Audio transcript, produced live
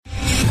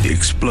The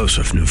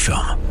explosive new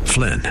film,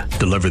 Flynn,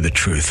 deliver the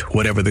truth,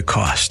 whatever the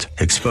cost,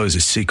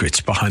 exposes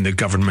secrets behind the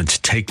government's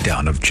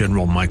takedown of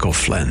General Michael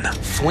Flynn.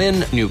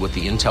 Flynn knew what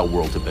the intel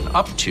world had been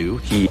up to.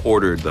 He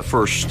ordered the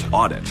first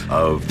audit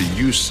of the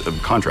use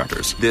of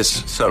contractors.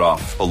 This set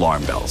off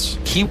alarm bells.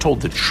 He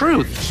told the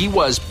truth. He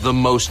was the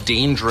most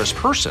dangerous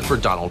person for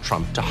Donald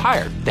Trump to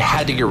hire. They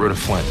had to get rid of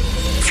Flynn.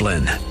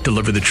 Flynn,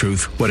 deliver the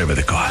truth, whatever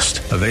the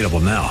cost. Available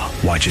now.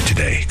 Watch it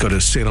today. Go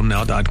to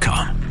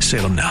salemnow.com.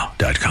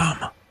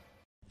 salemnow.com.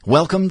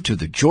 Welcome to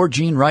the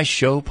Georgene Rice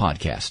Show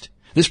podcast.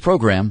 This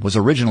program was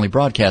originally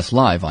broadcast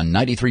live on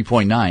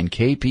 93.9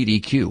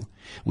 KPDQ.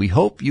 We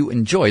hope you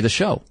enjoy the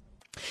show.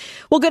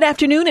 Well, good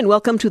afternoon and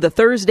welcome to the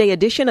Thursday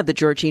edition of the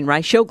Georgene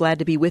Rice Show. Glad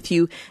to be with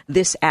you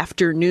this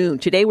afternoon.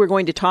 Today we're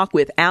going to talk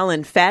with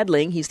Alan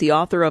Fadling. He's the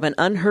author of An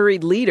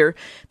Unhurried Leader,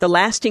 The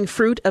Lasting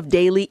Fruit of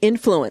Daily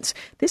Influence.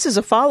 This is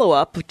a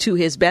follow-up to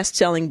his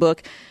best-selling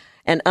book,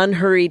 An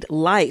Unhurried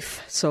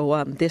Life.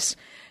 So this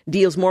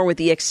deals more with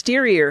the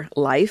exterior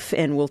life,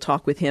 and we'll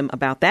talk with him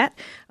about that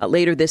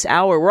later this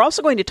hour. We're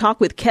also going to talk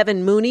with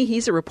Kevin Mooney.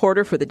 He's a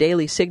reporter for the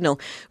Daily Signal.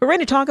 We're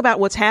going to talk about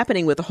what's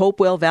happening with the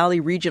Hopewell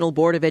Valley Regional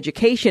Board of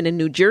Education in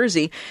New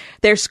Jersey.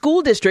 Their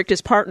school district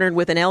has partnered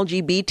with an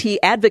LGBT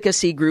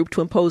advocacy group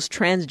to impose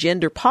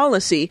transgender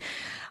policy.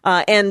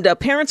 And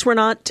parents were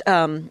not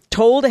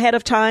told ahead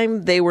of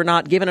time. They were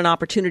not given an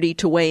opportunity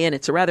to weigh in.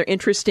 It's a rather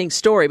interesting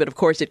story, but of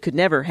course it could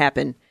never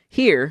happen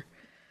here.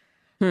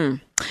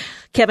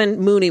 Kevin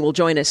Mooney will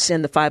join us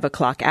in the 5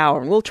 o'clock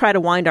hour, and we'll try to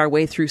wind our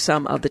way through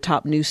some of the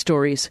top news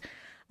stories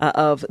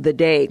of the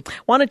day.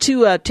 Wanted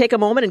to take a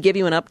moment and give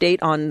you an update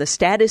on the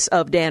status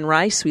of Dan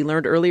Rice. We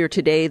learned earlier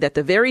today that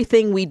the very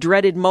thing we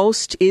dreaded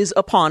most is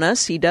upon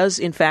us. He does,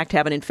 in fact,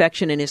 have an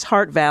infection in his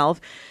heart valve,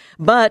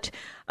 but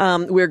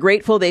we're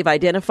grateful they've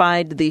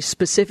identified the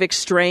specific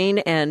strain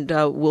and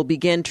will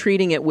begin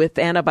treating it with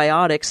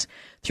antibiotics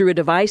through a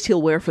device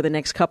he'll wear for the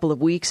next couple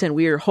of weeks, and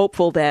we are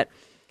hopeful that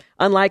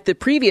unlike the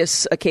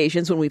previous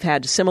occasions when we've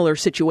had a similar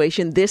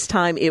situation, this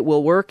time it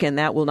will work, and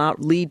that will not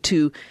lead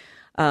to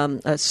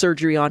a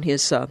surgery on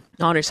his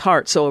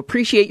heart. So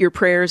appreciate your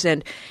prayers,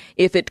 and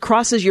if it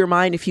crosses your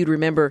mind, if you'd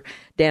remember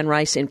Dan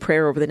Rice in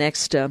prayer over the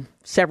next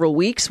several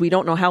weeks. We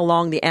don't know how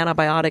long the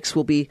antibiotics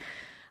will be.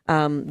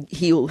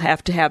 He'll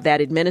have to have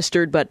that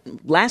administered, but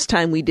last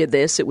time we did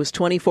this, it was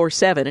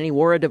 24/7, and he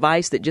wore a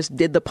device that just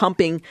did the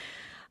pumping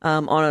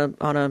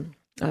on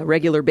a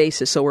regular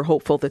basis. So we're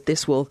hopeful that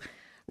this will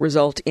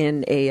result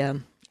in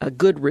a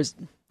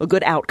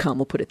good outcome,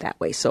 we'll put it that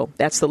way. So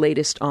that's the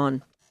latest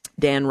on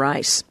Dan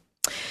Rice.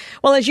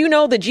 Well, as you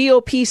know, the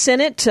GOP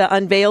Senate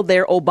unveiled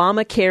their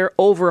Obamacare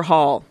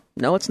overhaul.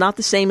 No, it's not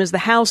the same as the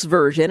House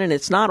version, and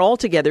it's not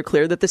altogether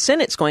clear that the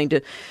Senate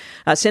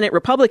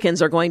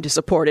Republicans are going to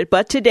support it.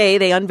 But today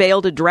they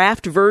unveiled a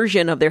draft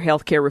version of their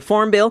health care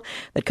reform bill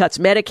that cuts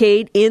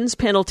Medicaid, ends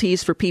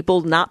penalties for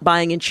people not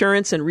buying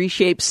insurance, and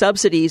reshapes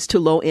subsidies to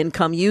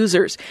low-income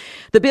users.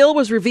 The bill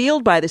was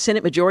revealed by the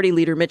Senate Majority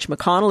Leader Mitch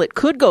McConnell. It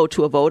could go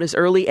to a vote as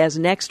early as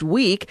next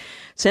week.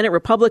 Senate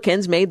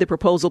Republicans made the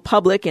proposal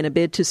public in a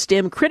bid to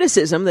stem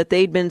criticism that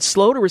they'd been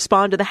slow to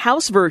respond to the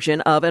House version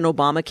of an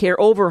Obamacare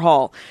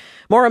overhaul.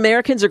 More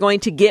Americans are going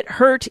to get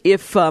hurt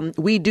if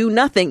we do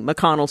nothing,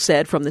 McConnell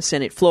said from the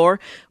Senate floor.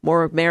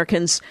 More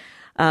Americans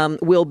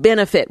will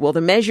benefit. Well,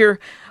 the measure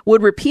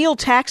would repeal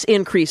tax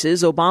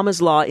increases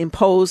Obama's law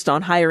imposed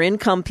on higher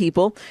income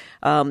people,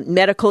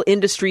 medical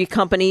industry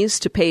companies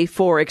to pay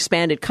for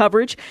expanded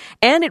coverage,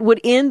 and it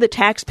would end the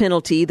tax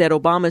penalty that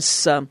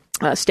Obama's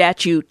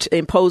statute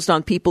imposed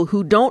on people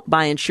who don't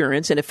buy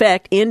insurance, in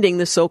effect ending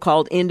the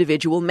so-called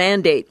individual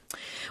mandate.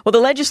 Well, the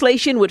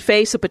legislation would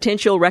face a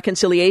potential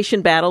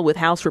reconciliation battle with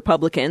House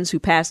Republicans who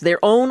passed their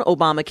own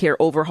Obamacare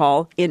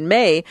overhaul in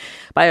May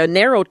by a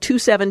narrow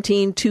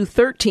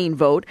 217-213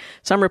 vote.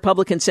 Some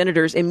Republican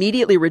senators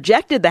immediately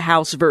rejected the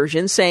House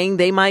version, saying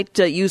they might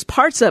use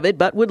parts of it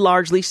but would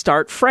largely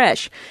start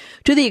fresh.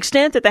 To the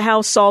extent that the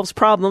House solves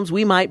problems,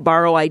 we might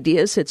borrow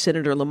ideas, said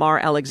Senator Lamar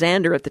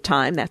Alexander at the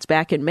time. That's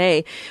back in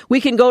May. We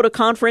can go to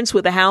conference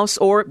with the House,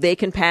 or they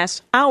can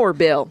pass our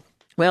bill.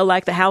 Well,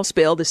 like the House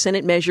bill, the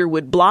Senate measure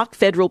would block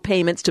federal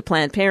payments to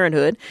Planned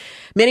Parenthood.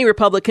 Many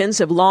Republicans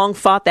have long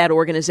fought that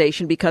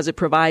organization because it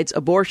provides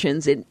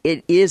abortions. It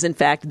is, in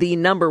fact, the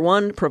number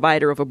one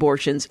provider of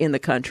abortions in the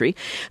country.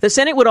 The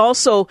Senate would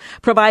also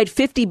provide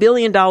 $50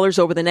 billion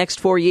over the next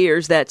 4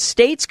 years that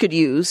states could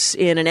use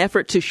in an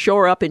effort to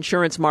shore up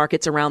insurance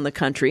markets around the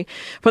country.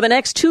 For the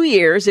next 2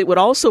 years, it would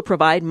also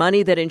provide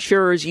money that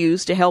insurers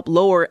use to help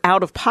lower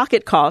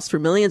out-of-pocket costs for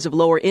millions of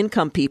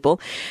lower-income people.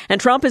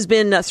 And Trump has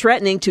been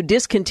threatening to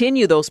discontinue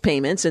discontinue those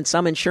payments, and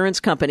some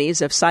insurance companies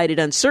have cited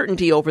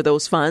uncertainty over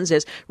those funds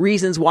as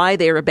reasons why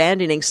they're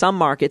abandoning some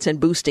markets and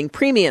boosting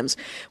premiums.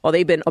 Well,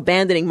 they've been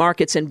abandoning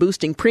markets and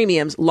boosting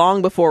premiums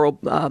long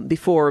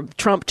before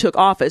Trump took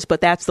office,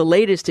 but that's the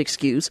latest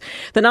excuse.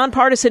 The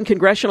nonpartisan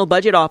Congressional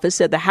Budget Office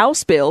said the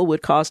House bill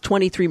would cause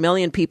 23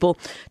 million people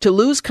to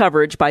lose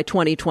coverage by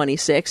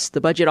 2026.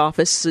 The Budget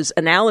Office's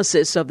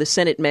analysis of the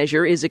Senate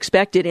measure is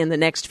expected in the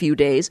next few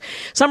days.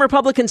 Some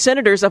Republican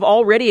senators have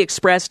already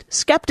expressed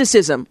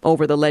skepticism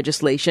over the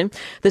legislation,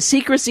 the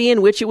secrecy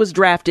in which it was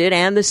drafted,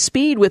 and the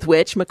speed with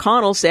which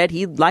McConnell said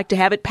he'd like to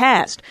have it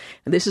passed.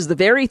 And this is the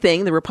very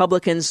thing the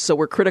Republicans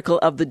were critical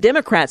of the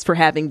Democrats for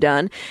having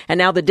done, and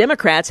now the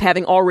Democrats,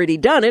 having already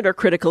done it, are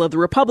critical of the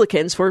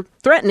Republicans for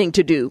threatening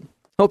to do.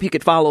 Hope you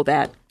could follow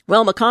that.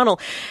 Well, McConnell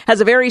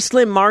has a very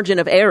slim margin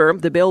of error.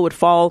 The bill would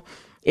fall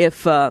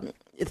if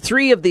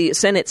 3 of the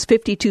Senate's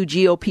 52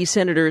 GOP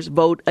senators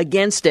vote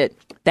against it.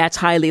 That's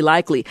highly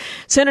likely.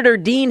 Senator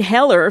Dean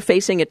Heller,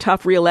 facing a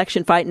tough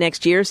re-election fight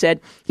next year,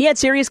 said he had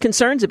serious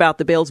concerns about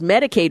the bill's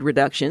Medicaid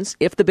reductions.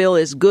 If the bill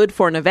is good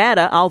for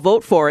Nevada, I'll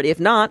vote for it. If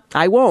not,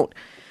 I won't.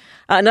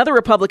 Another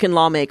Republican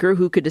lawmaker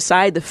who could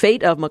decide the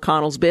fate of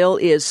McConnell's bill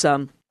is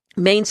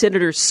Maine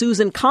Senator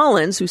Susan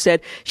Collins, who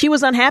said she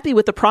was unhappy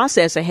with the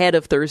process ahead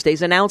of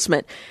Thursday's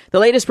announcement. The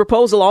latest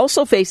proposal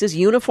also faces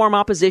uniform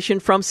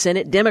opposition from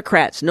Senate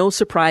Democrats. No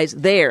surprise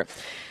there.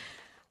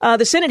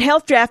 The Senate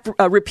health draft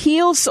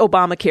repeals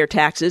Obamacare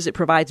taxes. It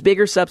provides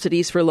bigger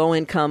subsidies for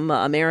low-income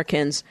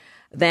Americans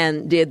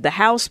than did the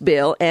House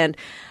bill. And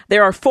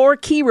there are 4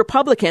 key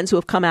Republicans who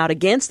have come out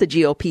against the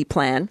GOP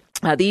plan.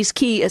 These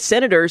key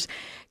senators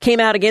came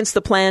out against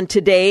the plan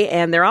today,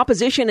 and their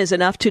opposition is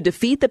enough to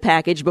defeat the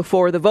package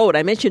before the vote.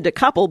 I mentioned a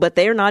couple, but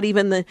they're not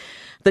even the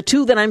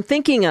 2 that I'm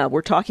thinking of.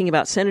 We're talking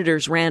about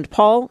Senators Rand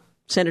Paul,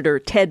 Senator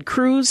Ted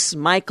Cruz,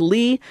 Mike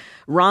Lee.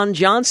 Ron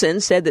Johnson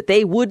said that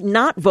they would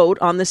not vote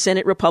on the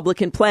Senate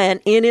Republican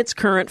plan in its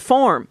current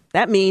form.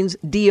 That means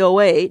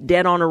DOA,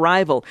 dead on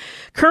arrival.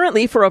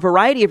 Currently, for a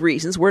variety of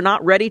reasons, we're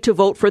not ready to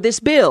vote for this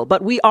bill,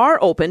 but we are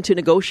open to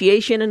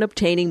negotiation and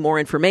obtaining more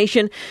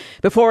information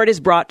before it is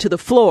brought to the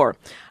floor.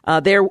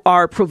 There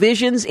are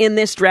provisions in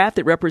this draft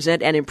that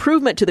represent an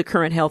improvement to the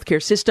current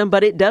healthcare system,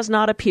 but it does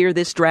not appear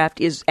this draft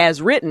is, as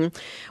written,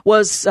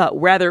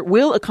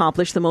 will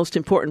accomplish the most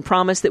important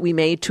promise that we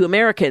made to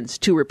Americans,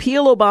 to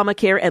repeal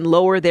Obamacare and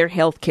lower their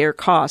healthcare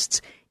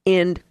costs.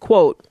 End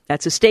quote.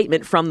 That's a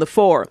statement from the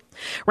 4.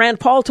 Rand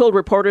Paul told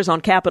reporters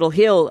on Capitol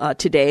Hill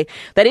today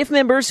that if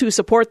members who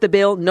support the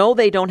bill know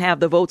they don't have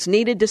the votes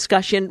needed,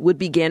 discussion would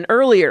begin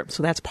earlier.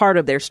 So that's part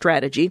of their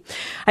strategy.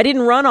 I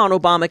didn't run on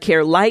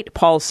Obamacare light,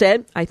 Paul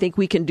said. I think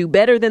we can do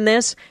better than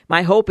this.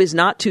 My hope is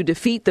not to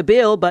defeat the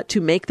bill, but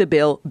to make the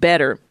bill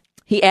better.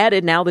 He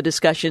added, now the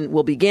discussion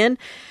will begin.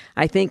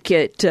 I think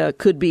it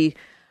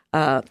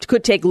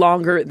could take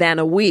longer than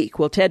a week.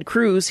 Well, Ted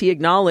Cruz, he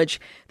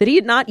acknowledged that he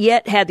had not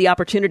yet had the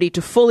opportunity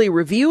to fully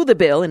review the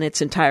bill in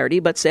its entirety,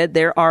 but said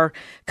there are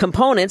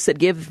components that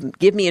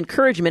give me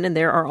encouragement, and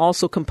there are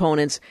also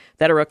components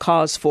that are a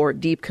cause for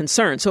deep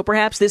concern. So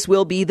perhaps this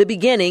will be the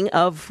beginning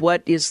of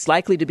what is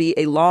likely to be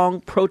a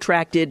long,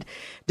 protracted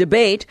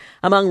debate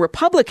among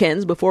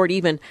Republicans before it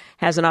even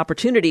has an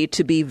opportunity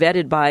to be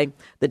vetted by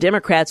the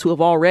Democrats, who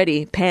have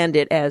already panned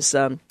it as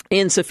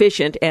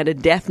insufficient and a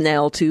death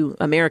knell to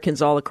Americans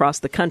all across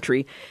the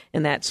country,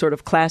 and that sort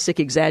of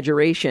classic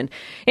exaggeration.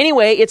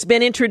 Anyway, it's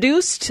been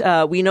introduced.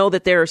 We know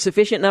that there are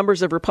sufficient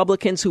numbers of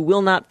Republicans who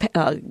will not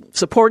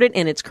support it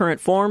in its current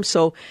form,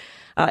 so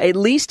at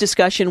least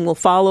discussion will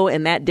follow,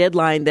 and that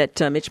deadline that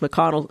Mitch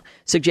McConnell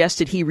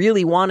suggested he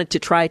really wanted to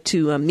try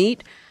to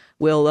meet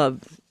will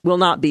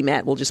not be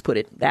met. We'll just put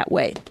it that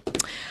way.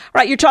 All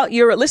right,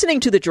 you're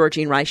listening to The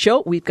Georgene Rice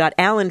Show. We've got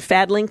Alan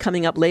Fadling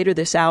coming up later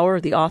this hour,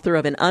 the author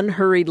of An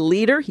Unhurried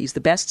Leader. He's the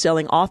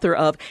best-selling author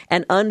of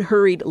An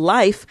Unhurried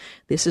Life.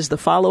 This is the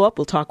follow-up.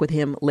 We'll talk with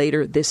him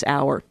later this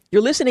hour.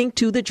 You're listening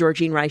to The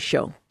Georgene Rice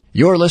Show.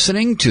 You're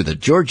listening to The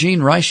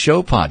Georgene Rice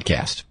Show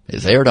podcast.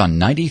 It's aired on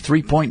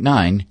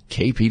 93.9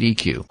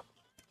 KPDQ.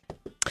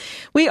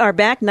 We are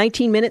back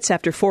 19 minutes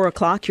after 4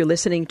 o'clock. You're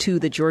listening to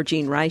The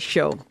Georgene Rice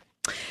Show.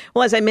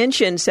 Well, as I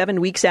mentioned,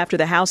 7 weeks after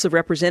the House of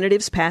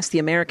Representatives passed the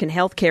American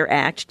Health Care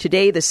Act,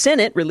 today the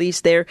Senate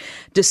released their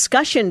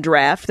discussion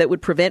draft that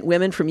would prevent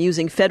women from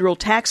using federal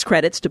tax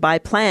credits to buy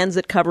plans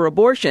that cover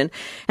abortion,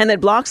 and that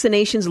blocks the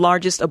nation's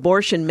largest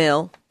abortion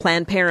mill,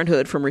 Planned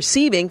Parenthood, from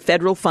receiving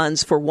federal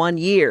funds for 1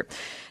 year.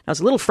 Now, it's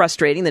a little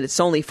frustrating that it's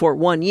only for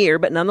 1 year,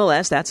 but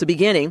nonetheless, that's a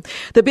beginning.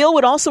 The bill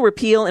would also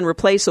repeal and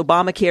replace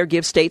Obamacare,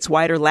 give states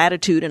wider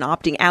latitude in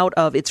opting out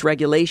of its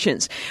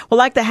regulations. Well,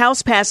 like the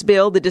House-passed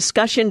bill, the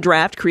discussion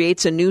draft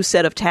creates a new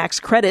set of tax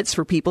credits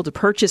for people to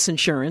purchase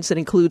insurance. That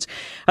includes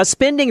a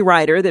spending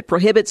rider that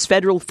prohibits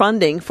federal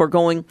funding from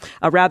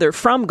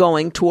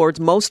going towards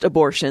most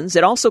abortions.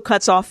 It also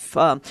cuts off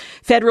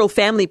federal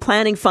family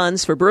planning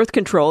funds for birth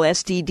control,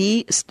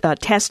 STD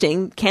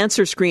testing,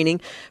 cancer screening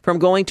from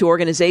going to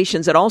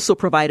organizations that also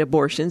provide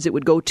abortions. It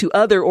would go to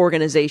other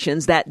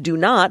organizations that do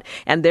not,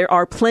 and there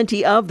are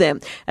plenty of them.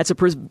 That's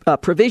a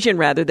provision,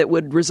 that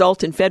would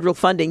result in federal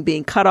funding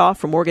being cut off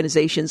from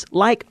organizations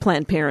like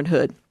Planned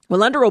Parenthood.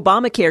 Well, under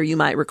Obamacare, you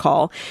might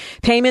recall,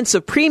 payments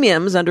of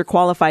premiums under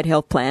qualified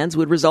health plans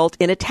would result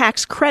in a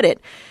tax credit.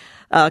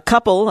 A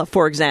couple,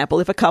 for example,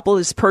 if a couple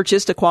has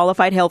purchased a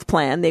qualified health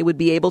plan, they would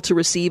be able to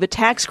receive a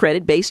tax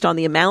credit based on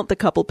the amount the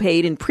couple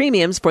paid in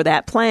premiums for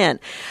that plan.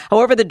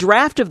 However, the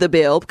draft of the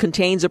bill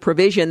contains a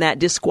provision that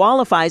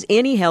disqualifies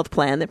any health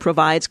plan that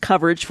provides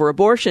coverage for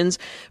abortions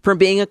from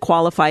being a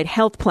qualified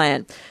health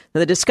plan. Now,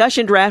 the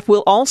discussion draft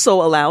will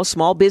also allow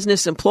small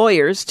business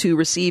employers to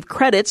receive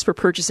credits for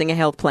purchasing a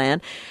health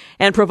plan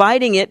and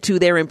providing it to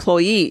their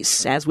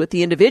employees. As with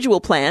the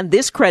individual plan,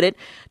 this credit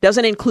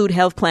doesn't include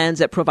health plans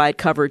that provide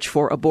coverage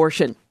for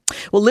abortion.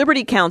 Well,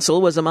 Liberty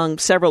Counsel was among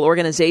several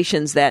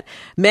organizations that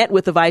met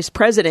with the vice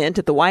president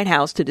at the White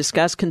House to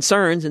discuss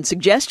concerns and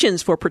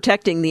suggestions for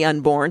protecting the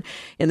unborn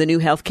in the new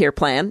health care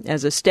plan.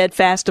 As a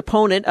steadfast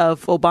opponent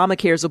of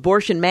Obamacare's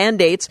abortion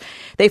mandates,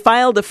 they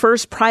filed the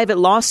first private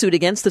lawsuit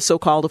against the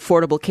so-called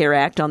Affordable Care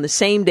Act on the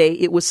same day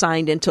it was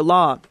signed into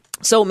law.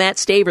 So Matt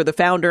Staver, the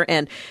founder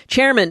and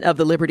chairman of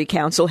the Liberty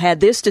Counsel,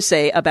 had this to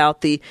say about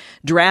the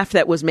draft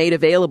that was made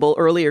available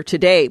earlier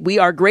today. We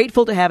are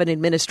grateful to have an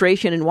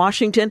administration in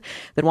Washington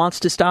that wants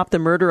to stop the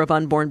murder of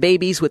unborn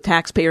babies with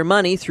taxpayer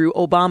money through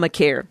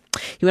Obamacare.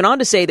 He went on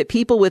to say that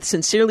people with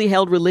sincerely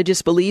held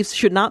religious beliefs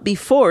should not be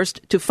forced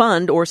to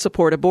fund or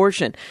support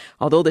abortion.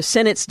 Although the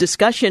Senate's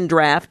discussion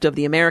draft of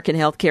the American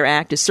Health Care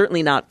Act is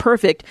certainly not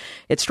perfect,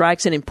 it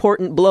strikes an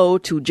important blow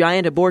to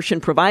giant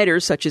abortion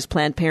providers such as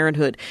Planned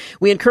Parenthood.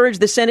 We encourage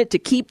the Senate to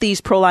keep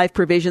these pro-life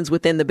provisions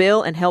within the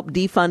bill and help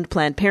defund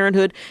Planned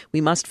Parenthood. We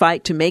must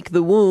fight to make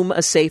the womb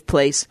a safe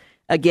place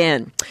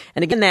again.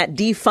 And again, that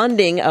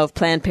defunding of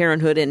Planned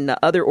Parenthood and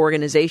other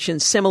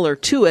organizations similar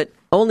to it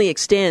only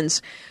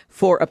extends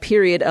for a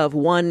period of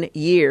 1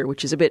 year,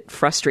 which is a bit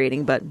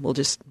frustrating, but we'll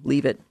just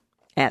leave it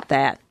at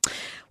that.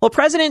 Well,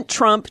 President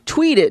Trump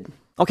tweeted,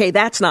 okay,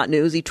 that's not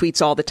news. He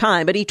tweets all the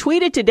time, but he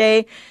tweeted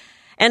today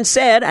and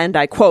said, and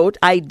I quote,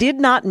 "I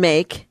did not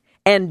make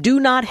and do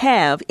not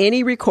have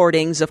any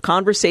recordings of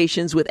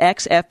conversations with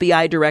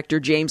ex-FBI Director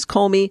James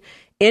Comey,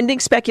 ending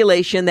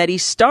speculation that he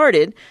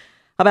started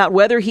about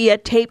whether he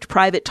had taped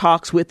private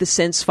talks with the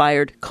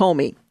since-fired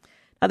Comey."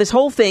 Now, this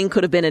whole thing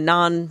could have been a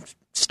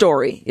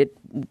non-story. It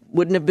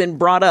wouldn't have been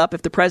brought up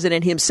if the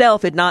president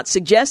himself had not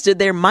suggested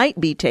there might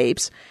be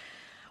tapes.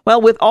 Well,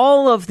 with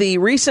all of the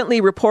recently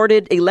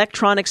reported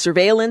electronic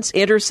surveillance,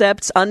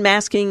 intercepts,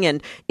 unmasking,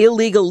 and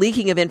illegal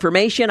leaking of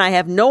information, I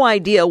have no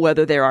idea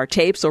whether there are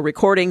tapes or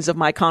recordings of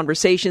my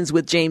conversations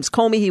with James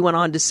Comey, he went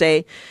on to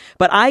say,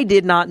 but I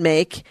did not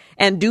make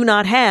and do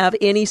not have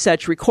any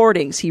such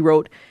recordings, he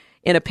wrote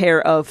in a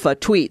pair of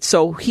tweets.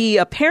 So he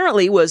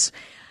apparently was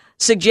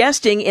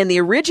suggesting in the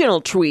original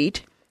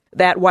tweet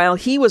that while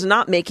he was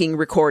not making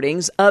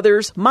recordings,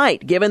 others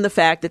might, given the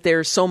fact that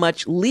there's so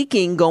much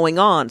leaking going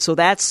on. So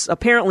that's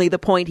apparently the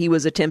point he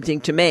was attempting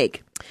to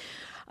make.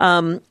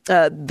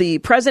 The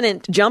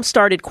president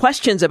jump-started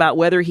questions about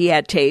whether he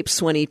had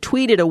tapes when he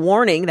tweeted a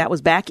warning that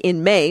was back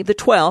in May the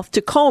 12th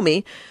to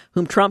Comey,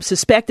 whom Trump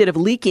suspected of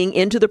leaking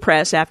into the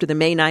press after the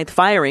May 9th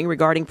firing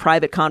regarding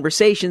private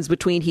conversations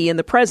between he and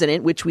the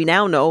president, which we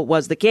now know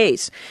was the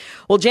case.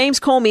 Well, James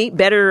Comey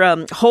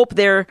better hope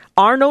there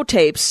are no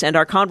tapes and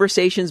our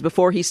conversations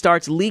before he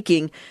starts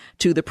leaking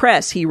to the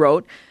press, he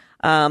wrote.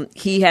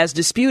 He has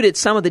disputed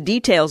some of the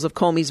details of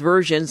Comey's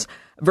version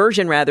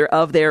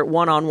of their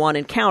one-on-one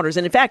encounters.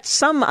 And in fact,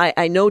 some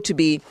I know to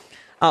be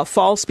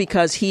false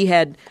because he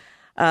had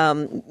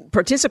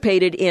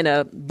participated in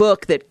a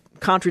book that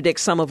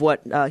contradicts some of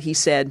what he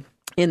said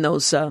in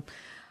those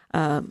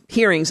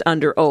hearings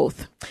under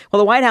oath. Well,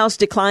 the White House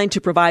declined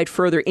to provide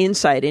further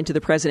insight into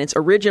the president's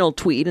original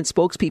tweet, and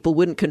spokespeople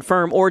wouldn't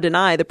confirm or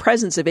deny the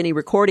presence of any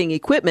recording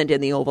equipment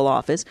in the Oval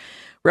Office.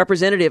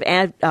 Representative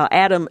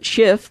Adam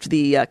Schiff,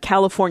 the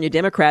California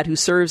Democrat who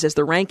serves as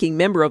the ranking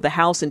member of the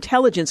House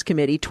Intelligence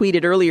Committee,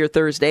 tweeted earlier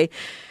Thursday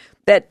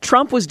that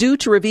Trump was due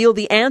to reveal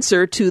the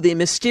answer to the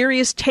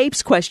mysterious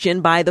tapes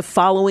question by the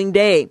following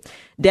day.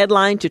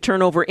 Deadline to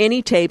turn over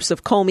any tapes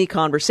of Comey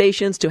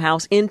conversations to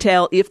House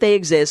Intel, if they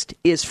exist,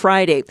 is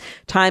Friday.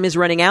 Time is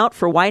running out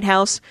for White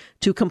House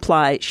to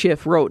comply,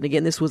 Schiff wrote. And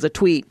again, this was a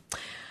tweet.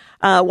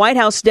 White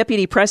House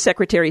Deputy Press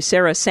Secretary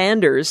Sarah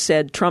Sanders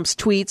said Trump's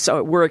tweets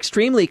were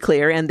extremely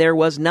clear and there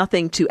was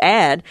nothing to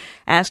add.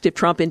 Asked if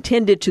Trump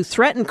intended to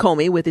threaten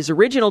Comey with his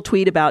original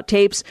tweet about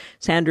tapes,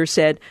 Sanders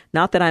said,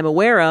 "Not that I'm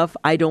aware of.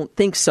 I don't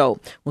think so."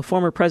 Well,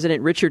 former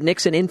President Richard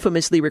Nixon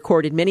infamously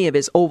recorded many of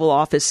his Oval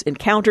Office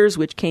encounters,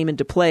 which came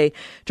into play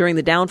during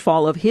the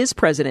downfall of his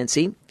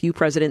presidency. Few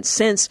presidents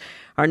since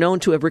are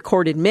known to have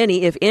recorded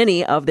many, if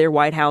any, of their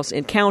White House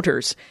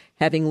encounters,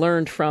 having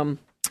learned from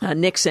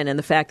Nixon and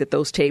the fact that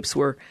those tapes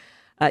were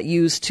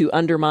used to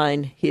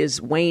undermine his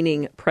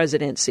waning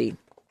presidency.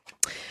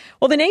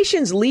 Well, the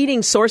nation's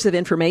leading source of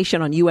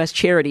information on U.S.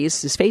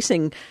 charities is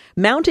facing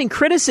mounting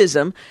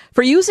criticism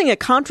for using a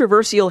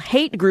controversial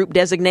hate group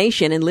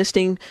designation in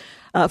listing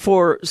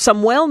for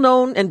some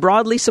well-known and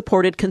broadly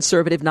supported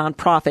conservative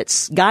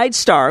nonprofits.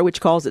 GuideStar,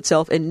 which calls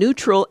itself a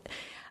neutral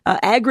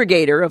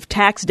aggregator of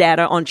tax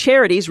data on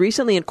charities,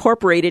 recently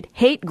incorporated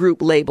hate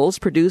group labels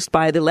produced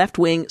by the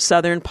left-wing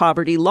Southern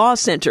Poverty Law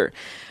Center.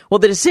 Well,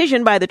 the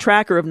decision by the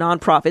tracker of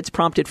nonprofits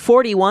prompted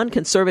 41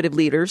 conservative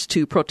leaders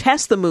to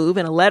protest the move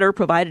in a letter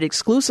provided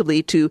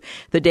exclusively to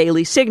the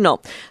Daily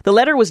Signal. The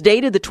letter was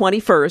dated the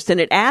 21st, and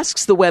it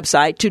asks the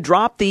website to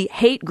drop the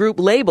hate group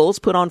labels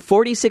put on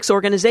 46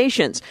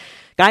 organizations.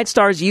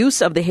 GuideStar's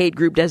use of the hate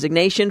group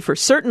designation for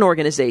certain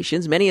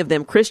organizations, many of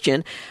them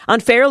Christian,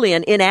 unfairly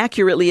and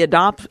inaccurately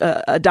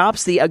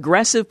adopts the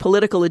aggressive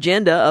political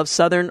agenda of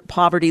Southern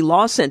Poverty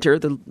Law Center,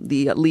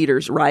 the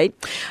leaders write.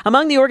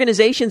 Among the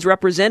organizations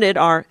represented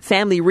are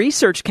Family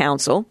Research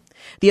Council,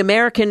 the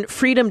American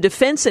Freedom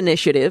Defense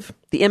Initiative,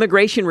 the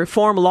Immigration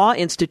Reform Law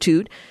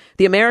Institute,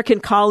 the American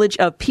College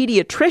of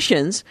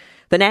Pediatricians,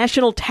 the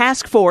National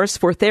Task Force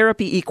for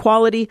Therapy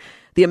Equality,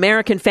 the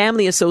American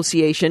Family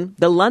Association,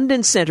 the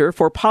London Center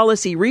for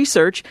Policy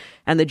Research,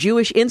 and the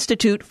Jewish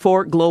Institute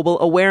for Global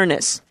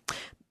Awareness.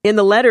 In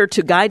the letter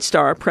to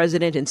GuideStar,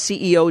 President and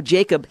CEO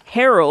Jacob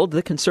Harold,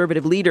 the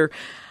conservative leader,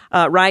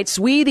 writes,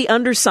 "We, the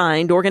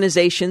undersigned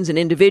organizations and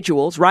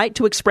individuals, write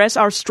to express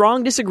our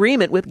strong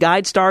disagreement with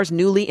GuideStar's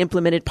newly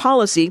implemented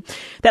policy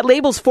that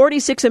labels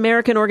 46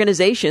 American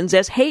organizations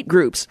as hate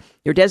groups.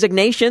 Your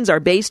designations are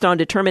based on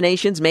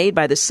determinations made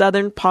by the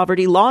Southern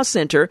Poverty Law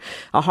Center,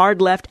 a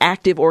hard-left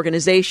active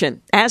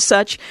organization. As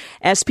such,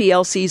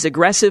 SPLC's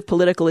aggressive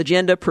political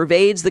agenda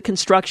pervades the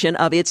construction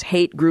of its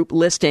hate group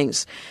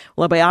listings."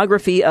 Well, a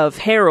biography of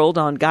Harold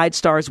on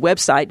GuideStar's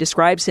website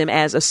describes him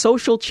as a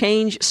social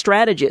change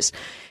strategist.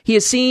 He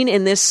is seen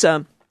in this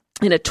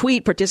in a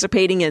tweet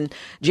participating in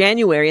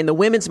January in the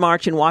Women's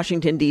March in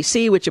Washington,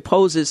 D.C., which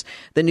opposes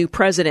the new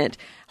president.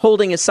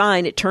 Holding a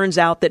sign, "It turns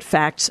out that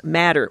facts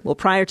matter." Well,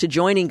 prior to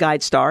joining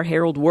GuideStar,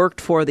 Harold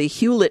worked for the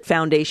Hewlett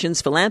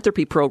Foundation's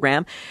philanthropy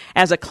program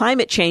as a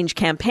climate change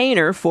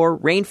campaigner for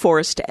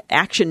Rainforest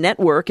Action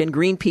Network and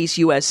Greenpeace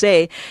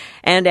USA,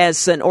 and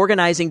as an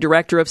organizing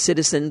director of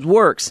Citizens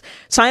Works.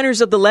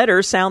 Signers of the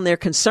letter sound their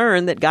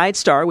concern that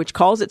GuideStar, which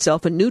calls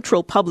itself a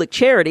neutral public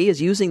charity,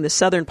 is using the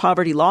Southern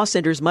Poverty Law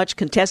Center's much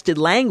contested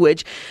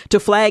language to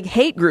flag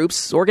hate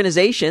groups,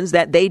 organizations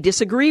that they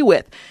disagree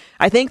with.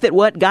 I think that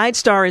what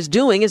GuideStar is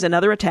doing is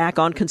another attack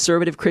on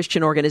conservative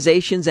Christian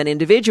organizations and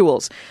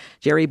individuals.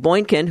 Jerry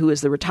Boykin, who is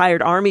the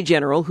retired Army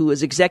general who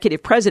is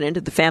executive president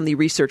of the Family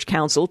Research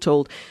Council,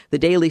 told the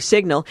Daily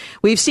Signal,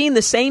 "We've seen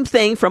the same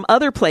thing from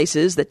other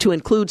places, that to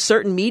include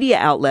certain media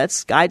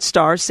outlets.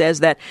 GuideStar says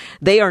that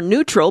they are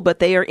neutral, but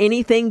they are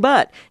anything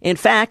but. In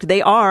fact,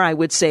 they are, I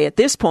would say at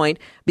this point,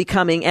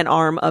 becoming an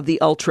arm of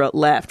the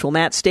ultra-left." Well,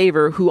 Matt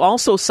Staver, who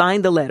also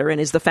signed the letter and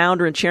is the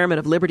founder and chairman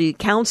of Liberty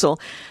Counsel,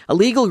 a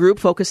legal group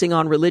focusing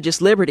on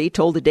religious liberty,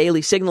 told the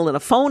Daily Signal in a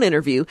phone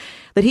interview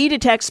that he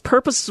detects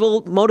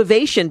purposeful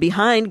motivation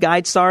behind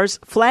GuideStar's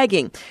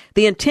flagging.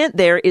 The intent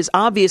there is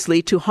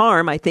obviously to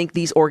harm, I think,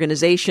 these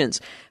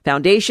organizations.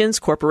 Foundations,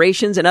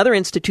 corporations, and other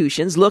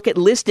institutions look at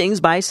listings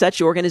by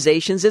such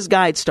organizations as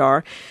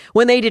GuideStar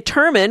when they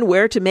determine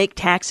where to make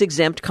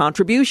tax-exempt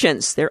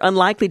contributions. They're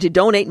unlikely to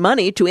donate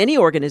money to any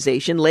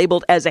organization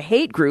labeled as a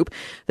hate group,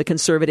 the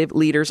conservative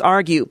leaders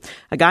argue.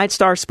 A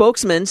GuideStar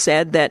spokesman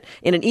said that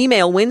in an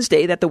email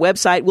Wednesday that the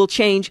website will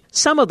change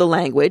some of the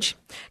language.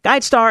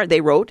 GuideStar,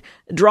 they wrote,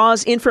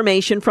 draws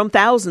information from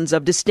thousands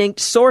of distinct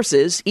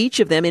sources, each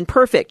of them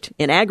imperfect.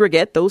 In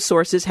aggregate, those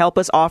sources help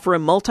us offer a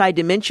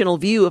multidimensional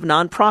view of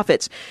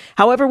nonprofits.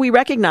 However, we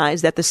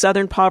recognize that the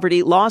Southern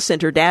Poverty Law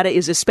Center data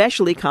is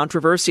especially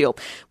controversial.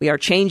 We are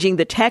changing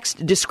the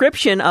text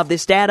description of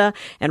this data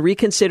and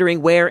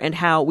reconsidering where and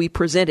how we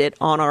present it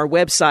on our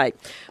website.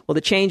 Well,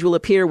 the change will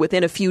appear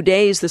within a few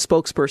days, the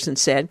spokesperson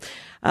said.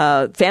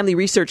 Family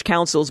Research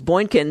Council's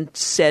Boykin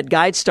said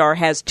GuideStar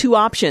has two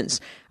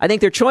options. I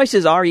think their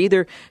choices are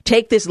either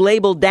take this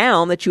label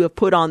down that you have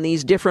put on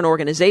these different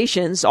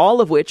organizations,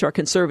 all of which are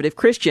conservative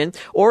Christian,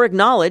 or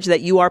acknowledge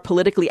that you are a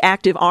politically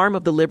active arm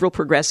of the liberal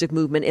progressive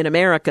movement in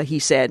America, he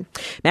said.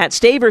 Matt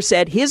Staver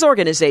said his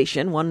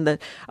organization, one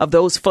of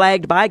those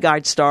flagged by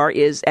GuideStar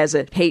is as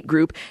a hate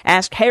group,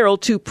 asked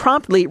Harold to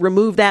promptly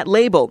remove that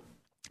label.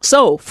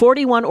 So,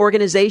 41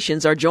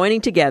 organizations are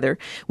joining together.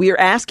 We are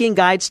asking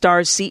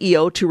GuideStar's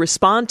CEO to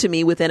respond to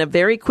me within a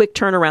very quick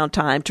turnaround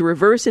time to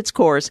reverse its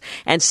course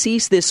and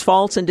cease this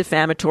false and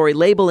defamatory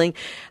labeling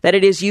that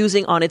it is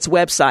using on its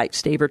website,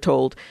 Staver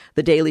told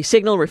the Daily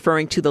Signal,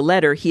 referring to the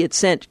letter he had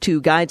sent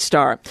to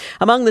GuideStar.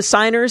 Among the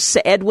signers,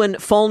 Edwin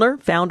Fulner,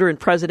 founder and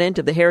president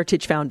of the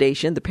Heritage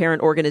Foundation, the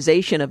parent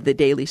organization of the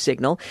Daily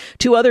Signal.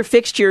 Two other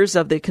fixtures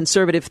of the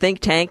conservative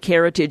think tank,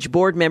 Heritage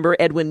board member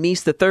Edwin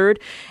Meese III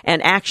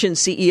and Action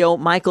CEO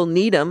Michael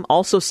Needham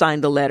also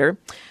signed the letter.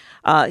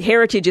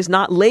 Heritage is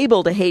not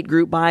labeled a hate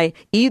group by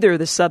either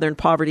the Southern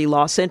Poverty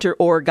Law Center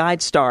or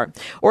GuideStar.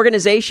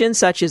 Organizations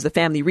such as the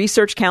Family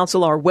Research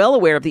Council are well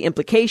aware of the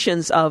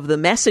implications of the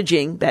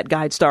messaging that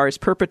GuideStar is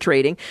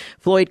perpetrating.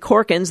 Floyd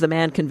Corkins, the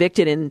man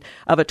convicted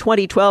of a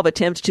 2012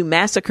 attempt to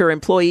massacre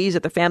employees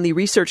at the Family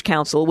Research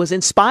Council, was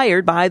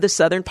inspired by the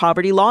Southern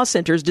Poverty Law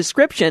Center's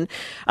description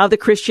of the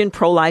Christian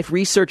pro-life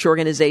research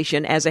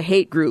organization as a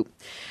hate group.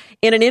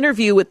 In an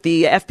interview with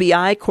the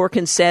FBI,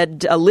 Corkins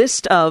said a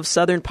list of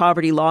Southern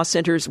Poverty Law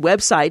Center's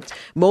websites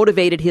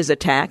motivated his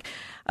attack.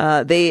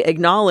 They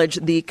acknowledge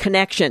the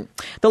connection.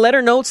 The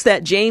letter notes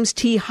that James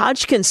T.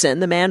 Hodgkinson,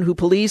 the man who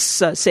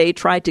police say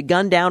tried to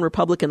gun down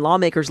Republican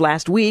lawmakers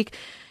last week,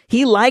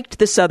 he liked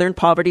the Southern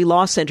Poverty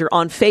Law Center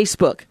on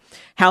Facebook.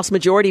 House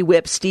Majority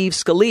Whip Steve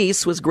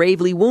Scalise was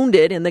gravely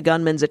wounded in the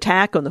gunman's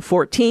attack on the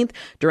 14th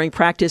during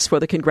practice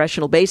for the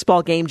congressional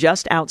baseball game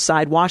just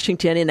outside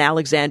Washington in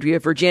Alexandria,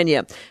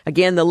 Virginia.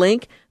 Again, the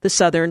link, the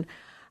Southern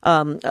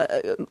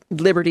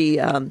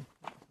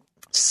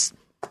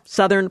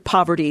Southern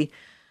Poverty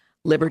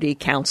Liberty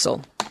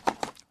Council.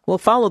 We'll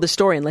follow the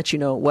story and let you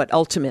know what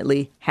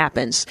ultimately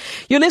happens.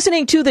 You're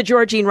listening to The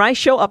Georgene Rice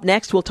Show. Up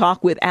next, we'll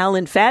talk with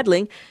Alan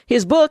Fadling.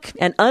 His book,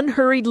 An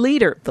Unhurried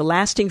Leader, The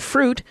Lasting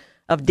Fruit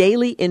of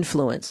Daily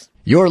Influence.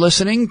 You're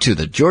listening to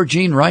The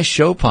Georgene Rice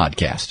Show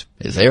podcast.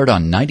 It's aired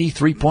on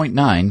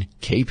 93.9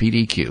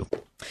 KPDQ.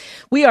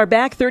 We are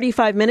back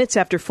 35 minutes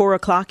after 4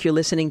 o'clock. You're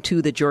listening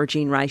to The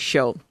Georgene Rice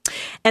Show.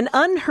 An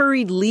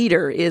Unhurried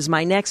Leader is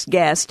my next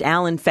guest,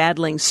 Alan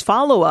Fadling's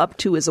follow-up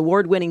to his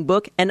award-winning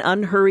book, An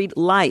Unhurried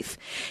Life.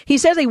 He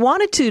says he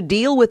wanted to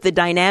deal with the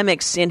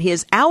dynamics in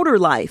his outer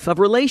life of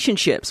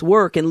relationships,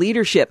 work, and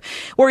leadership,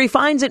 where he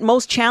finds it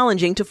most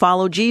challenging to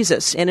follow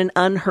Jesus in an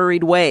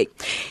unhurried way.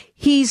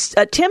 He's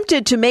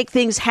attempted to make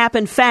things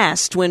happen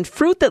fast when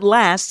fruit that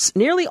lasts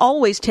nearly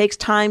always takes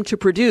time to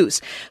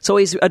produce. So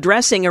he's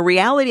addressing a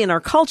reality in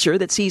our culture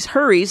that sees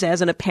hurries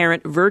as an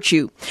apparent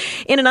virtue.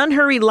 In An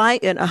Unhurried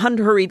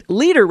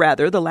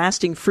Leader, the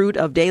lasting fruit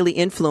of daily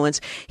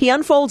influence, he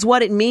unfolds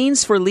what it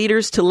means for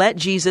leaders to let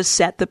Jesus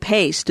set the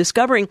pace,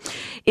 discovering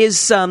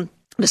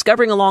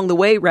along the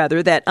way,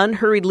 that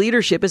unhurried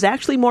leadership is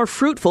actually more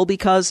fruitful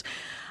because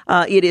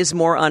it is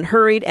more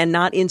unhurried and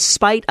not in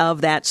spite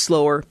of that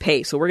slower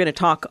pace. So we're going to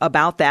talk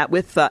about that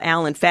with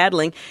Alan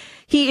Fadling.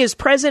 He is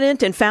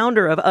president and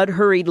founder of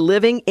Unhurried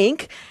Living,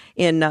 Inc.,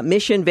 in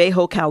Mission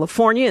Viejo,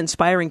 California,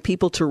 inspiring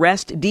people to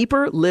rest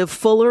deeper, live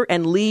fuller,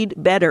 and lead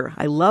better.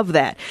 I love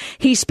that.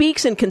 He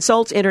speaks and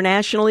consults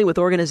internationally with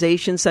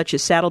organizations such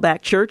as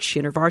Saddleback Church,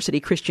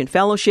 InterVarsity Christian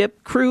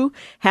Fellowship, Cru,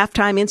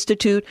 Halftime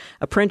Institute,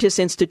 Apprentice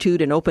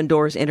Institute, and Open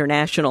Doors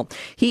International.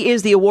 He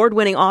is the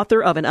award-winning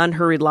author of An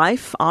Unhurried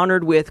Life,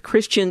 honored with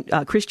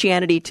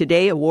Christianity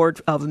Today Award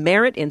of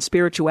Merit in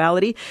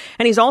Spirituality,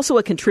 and he's also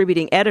a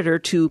contributing editor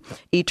to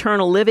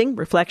Eternal Living,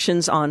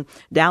 Reflections on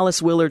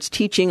Dallas Willard's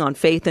Teaching on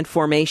Faith and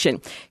Formation.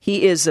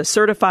 He is a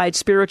certified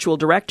spiritual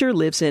director,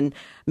 lives in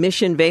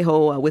Mission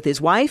Viejo with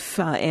his wife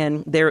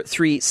and their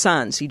 3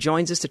 sons. He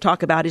joins us to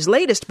talk about his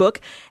latest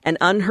book, An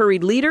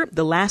Unhurried Leader,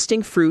 The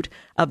Lasting Fruit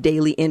of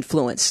Daily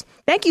Influence.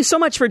 Thank you so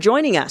much for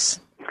joining us.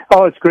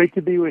 Oh, it's great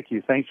to be with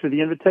you. Thanks for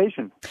the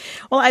invitation.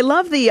 Well, I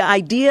love the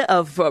idea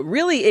of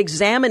really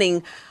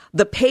examining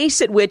the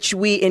pace at which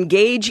we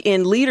engage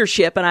in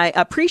leadership. And I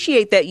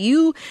appreciate that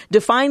you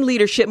define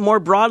leadership more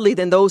broadly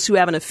than those who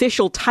have an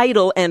official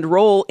title and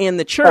role in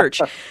the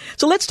church.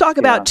 So let's talk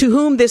about to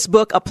whom this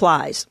book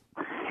applies.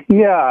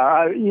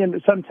 Yeah,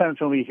 sometimes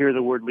when we hear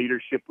the word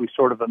leadership, we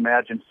sort of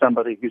imagine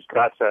somebody who's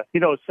got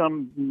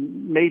some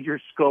major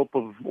scope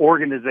of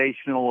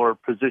organizational or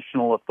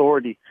positional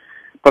authority.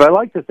 But I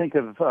like to think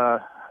of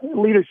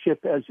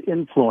leadership as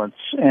influence.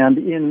 And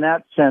in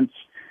that sense,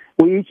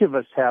 each of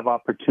us have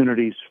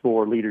opportunities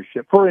for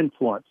leadership, for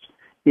influence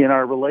in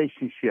our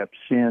relationships,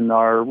 in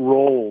our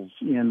roles,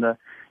 in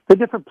the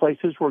different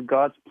places where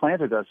God's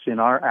planted us in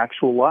our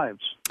actual lives.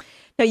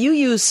 Now, you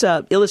use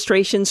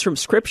illustrations from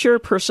Scripture,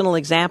 personal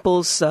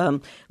examples,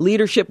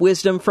 leadership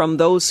wisdom from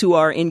those who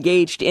are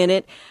engaged in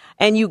it,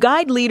 and you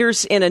guide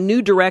leaders in a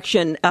new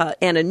direction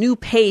and a new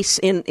pace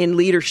in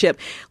leadership.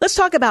 Let's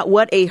talk about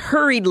what a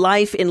hurried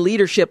life in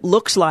leadership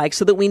looks like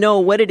so that we know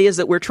what it is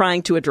that we're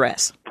trying to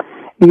address.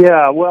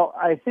 Yeah, well,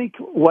 I think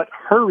what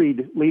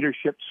hurried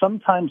leadership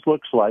sometimes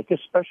looks like,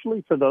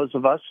 especially for those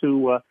of us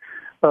who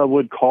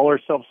would call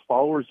ourselves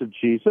followers of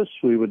Jesus,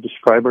 we would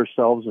describe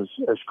ourselves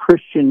as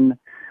Christian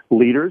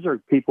leaders or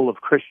people of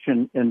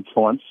Christian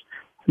influence.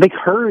 I think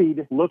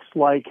hurried looks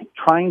like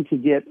trying to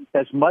get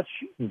as much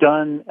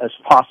done as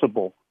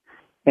possible.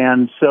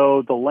 And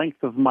so the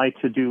length of my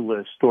to-do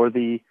list or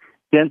the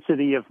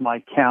density of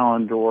my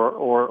calendar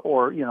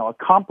or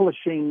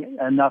accomplishing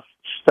enough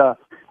stuff.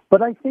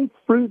 But I think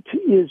fruit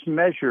is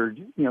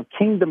measured,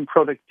 kingdom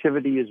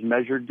productivity is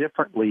measured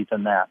differently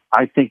than that.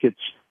 I think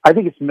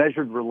it's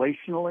measured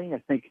relationally.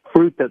 I think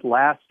fruit that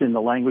lasts in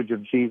the language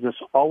of Jesus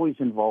always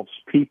involves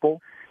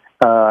people.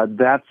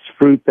 That's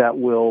fruit that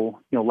will,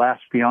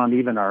 last beyond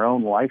even our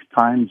own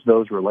lifetimes,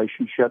 those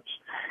relationships.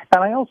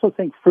 And I also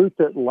think fruit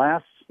that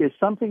lasts is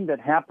something that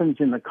happens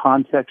in the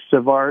context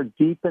of our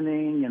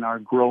deepening and our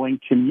growing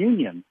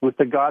communion with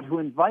the God who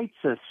invites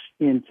us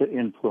into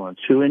influence,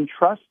 who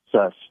entrusts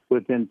us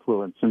with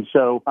influence. And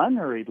so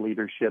unhurried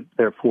leadership,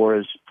 therefore,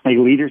 is a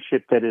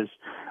leadership that is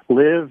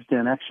lived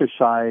and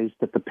exercised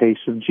at the pace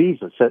of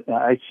Jesus, as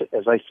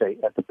I say,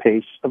 at the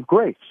pace of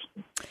grace.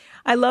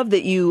 I love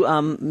that you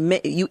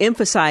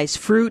emphasize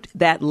fruit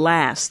that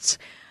lasts.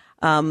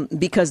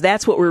 Because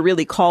that's what we're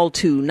really called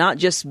to, not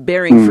just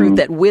bearing fruit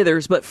that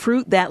withers, but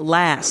fruit that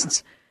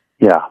lasts.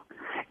 Yeah.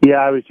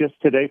 I was just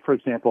today, for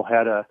example,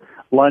 had a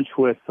lunch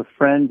with a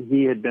friend.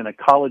 He had been a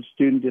college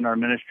student in our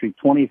ministry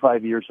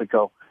 25 years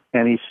ago,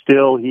 and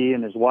he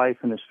and his wife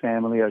and his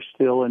family are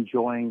still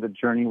enjoying the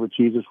journey with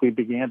Jesus we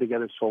began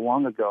together so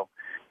long ago.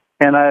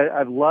 And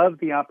I've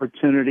loved the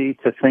opportunity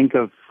to think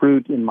of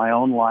fruit in my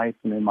own life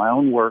and in my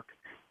own work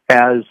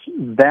as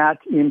that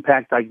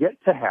impact I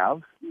get to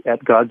have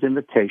at God's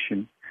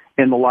invitation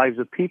in the lives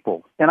of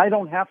people. And I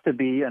don't have to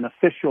be an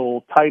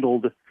official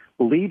titled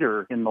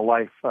leader in the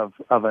life of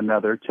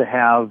another to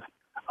have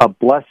a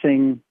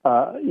blessing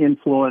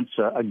influence,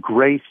 a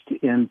graced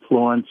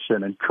influence,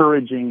 an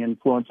encouraging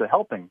influence, a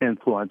helping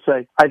influence.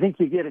 I think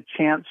you get a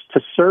chance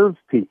to serve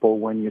people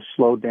when you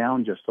slow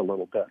down just a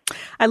little bit.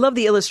 I love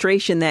the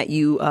illustration that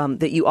you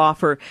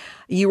offer.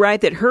 You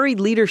write that hurried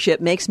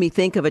leadership makes me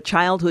think of a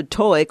childhood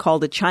toy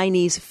called a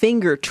Chinese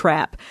finger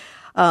trap.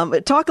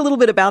 Talk a little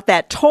bit about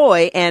that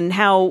toy and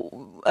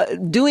how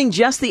doing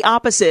just the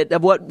opposite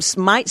of what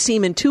might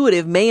seem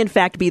intuitive may in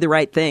fact be the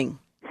right thing.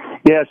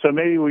 Yeah, so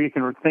maybe we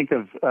can think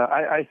of,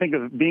 I think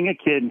of being a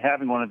kid and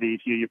having one of these.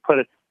 You put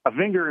a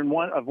finger in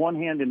one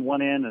hand in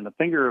one end and a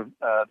finger of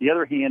the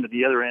other hand at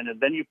the other end, and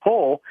then you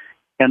pull,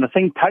 and the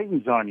thing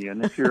tightens on you.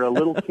 And if you're a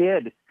little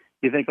kid,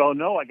 you think, oh,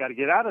 no, I got to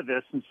get out of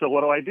this. And so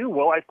what do?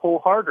 Well, I pull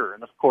harder.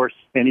 And, of course,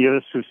 any of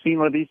us who've seen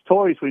one of these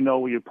toys, we know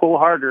when you pull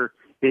harder,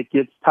 it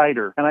gets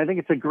tighter. And I think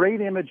it's a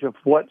great image of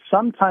what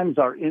sometimes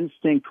our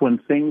instinct when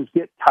things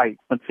get tight,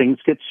 when things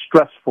get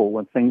stressful,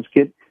 when things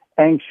get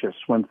anxious,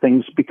 when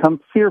things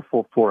become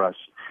fearful for us,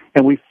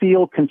 and we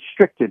feel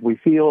constricted, we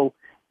feel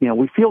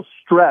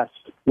stressed,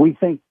 we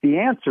think the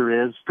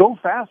answer is go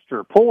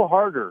faster, pull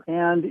harder.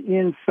 And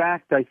in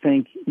fact, I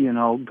think,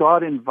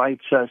 God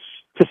invites us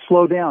to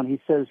slow down. He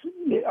says,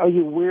 are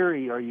you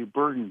weary? Are you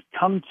burdened?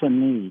 Come to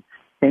me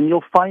and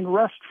you'll find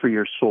rest for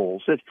your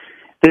souls.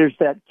 There's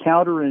that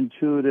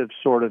counterintuitive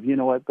sort of,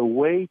 the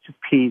way to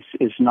peace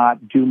is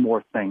not do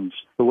more things.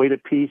 The way to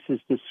peace is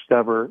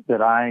discover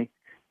that I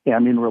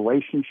am in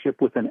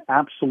relationship with an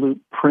absolute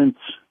Prince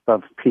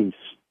of Peace.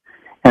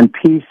 And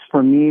peace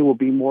for me will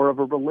be more of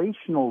a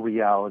relational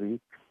reality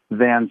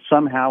than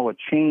somehow a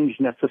change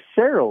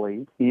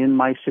necessarily in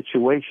my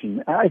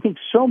situation. I think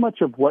so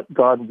much of what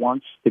God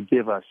wants to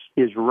give us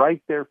is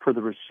right there for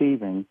the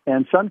receiving.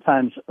 And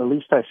sometimes, at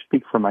least I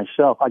speak for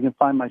myself, I can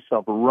find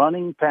myself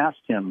running past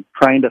Him,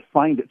 trying to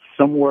find it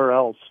somewhere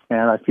else.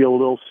 And I feel a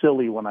little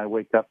silly when I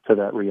wake up to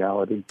that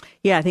reality.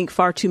 Yeah, I think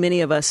far too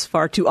many of us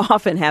far too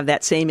often have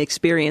that same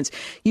experience.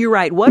 You're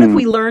right. What if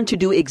we learn to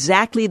do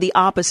exactly the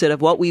opposite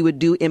of what we would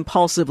do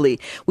impulsively?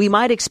 We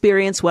might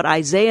experience what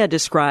Isaiah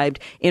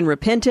described in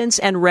repentance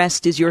and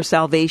rest is your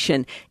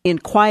salvation. In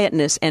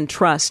quietness and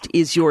trust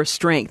is your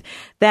strength.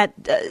 That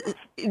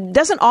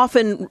doesn't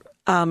often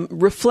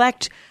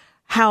reflect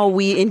how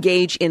we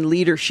engage in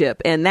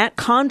leadership. And that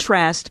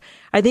contrast,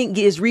 I think,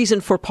 is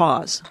reason for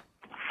pause.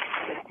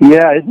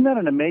 Yeah, isn't that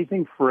an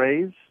amazing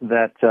phrase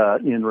that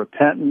in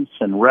repentance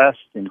and rest,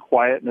 in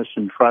quietness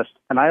and trust?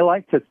 And I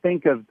like to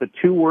think of the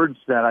two words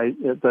that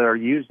are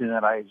used in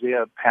that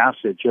Isaiah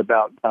passage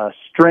about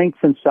strength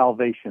and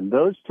salvation.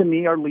 Those to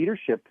me are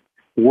leadership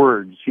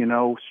words.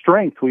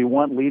 Strength, we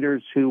want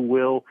leaders who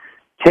will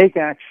take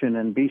action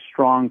and be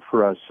strong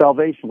for us.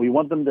 Salvation, we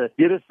want them to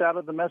get us out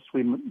of the mess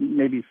we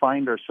maybe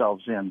find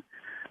ourselves in.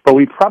 But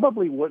we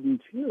probably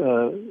wouldn't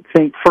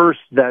think first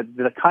that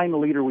the kind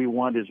of leader we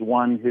want is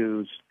one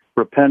who's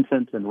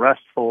repentant and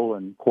restful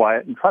and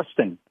quiet and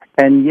trusting.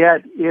 And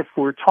yet, if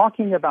we're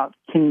talking about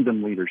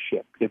kingdom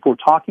leadership, if we're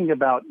talking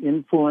about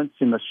influence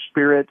in the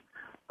spirit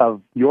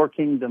of your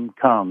kingdom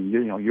come,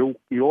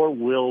 your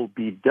will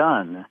be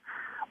done,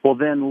 well,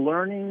 then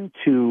learning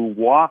to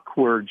walk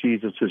where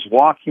Jesus is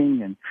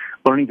walking and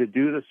learning to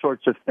do the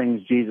sorts of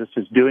things Jesus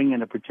is doing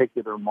in a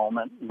particular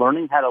moment,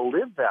 learning how to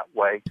live that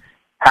way,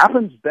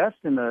 happens best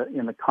in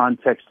the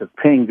context of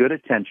paying good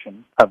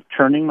attention, of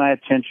turning my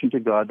attention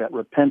to God, that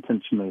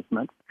repentance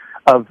movement,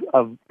 of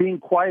being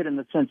quiet in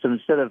the sense of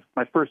instead of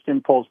my first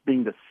impulse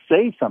being to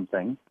say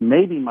something,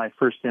 maybe my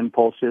first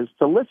impulse is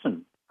to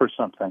listen for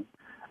something.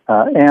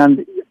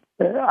 And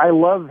I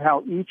love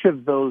how each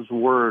of those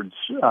words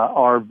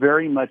are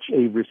very much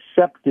a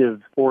receptive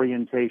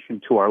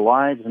orientation to our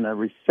lives and a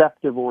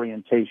receptive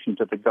orientation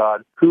to the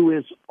God who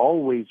is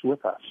always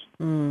with us.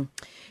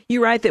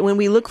 You write that when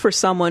we look for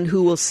someone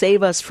who will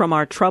save us from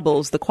our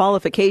troubles, the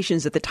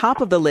qualifications at the top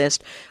of the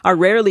list are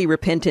rarely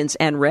repentance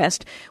and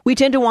rest. We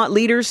tend to want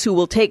leaders who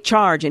will take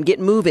charge and get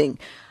moving.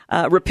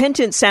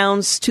 Repentance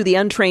sounds to the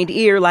untrained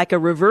ear like a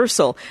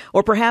reversal,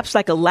 or perhaps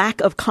like a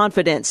lack of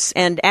confidence.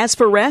 And as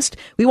for rest,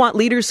 we want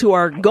leaders who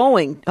are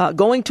going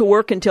to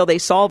work until they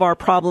solve our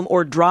problem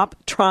or drop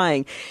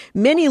trying.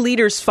 Many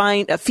leaders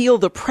feel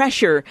the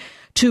pressure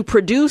to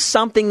produce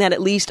something that at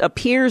least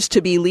appears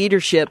to be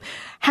leadership.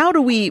 How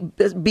do we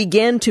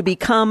begin to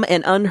become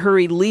an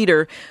unhurried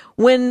leader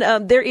when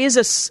there is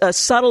a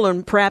subtle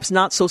and perhaps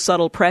not so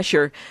subtle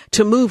pressure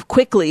to move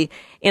quickly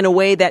in a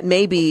way that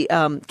may be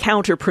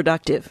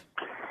counterproductive?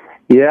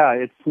 Yeah,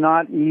 it's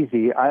not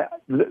easy.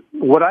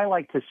 What I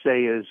like to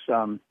say is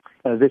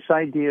this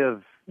idea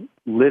of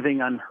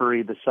living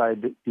unhurried, this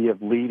idea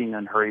of leading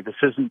unhurried, this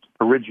isn't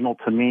original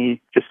to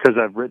me just because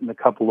I've written a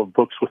couple of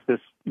books with this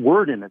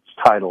word in its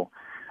title.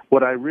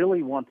 What I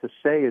really want to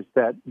say is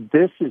that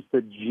this is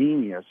the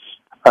genius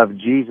of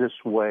Jesus'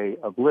 way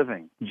of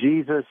living.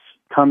 Jesus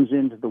comes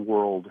into the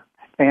world,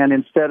 and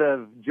instead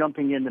of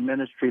jumping into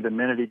ministry the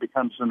minute he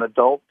becomes an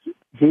adult,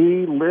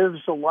 he lives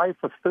a life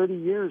of 30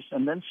 years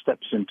and then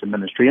steps into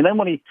ministry. And then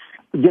when he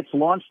gets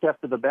launched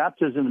after the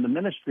baptism in the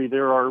ministry,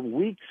 there are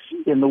weeks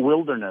in the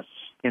wilderness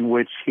in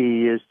which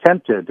he is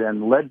tempted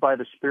and led by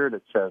the Spirit,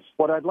 it says.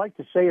 What I'd like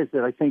to say is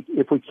that I think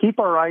if we keep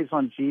our eyes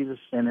on Jesus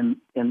and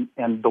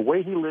the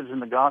way he lives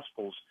in the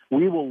Gospels,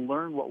 we will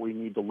learn what we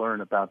need to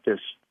learn about this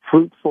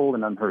fruitful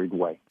and unhurried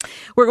way.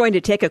 We're going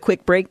to take a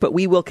quick break, but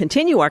we will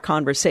continue our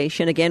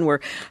conversation. Again, we're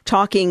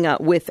talking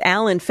with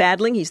Alan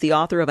Fadling. He's the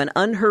author of An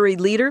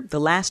Unhurried Leader, The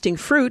Lasting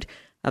Fruit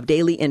of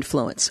Daily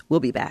Influence. We'll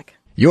be back.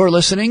 You're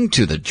listening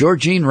to the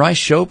Georgene Rice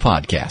Show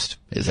podcast.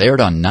 It's aired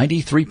on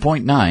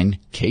 93.9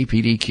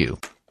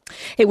 KPDQ.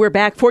 Hey, we're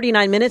back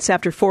 49 minutes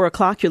after 4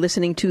 o'clock. You're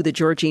listening to the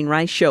Georgene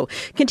Rice Show.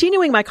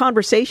 Continuing my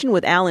conversation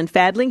with Alan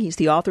Fadling. He's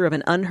the author of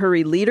An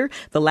Unhurried Leader,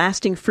 The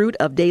Lasting Fruit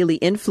of Daily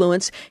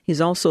Influence. He's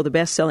also the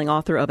best-selling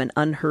author of An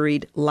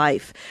Unhurried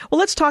Life. Well,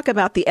 let's talk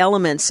about the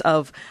elements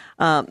of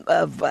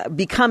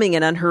becoming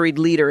an unhurried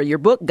leader. Your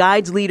book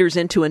guides leaders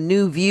into a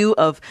new view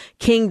of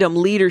kingdom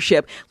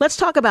leadership. Let's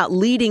talk about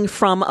leading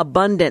from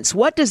abundance.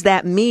 What does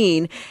that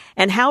mean,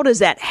 and how does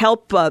that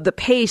help the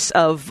pace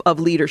of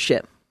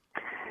leadership?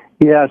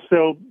 Yeah,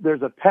 so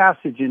there's a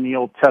passage in the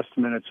Old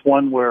Testament. It's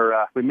one where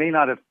we may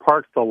not have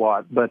parked a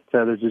lot, but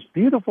there's this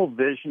beautiful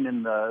vision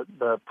in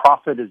the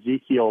prophet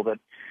Ezekiel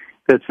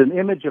that's an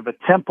image of a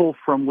temple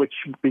from which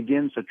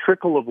begins a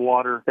trickle of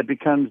water that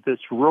becomes this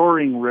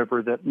roaring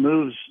river that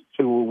moves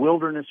to a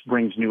wilderness,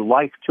 brings new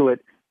life to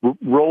it,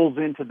 rolls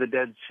into the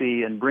Dead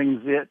Sea and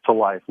brings it to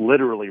life,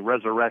 literally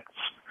resurrects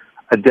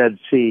a Dead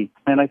Sea.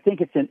 And I think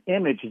it's an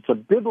image, it's a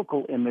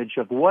biblical image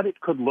of what it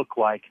could look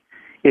like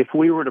if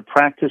we were to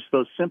practice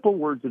those simple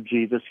words of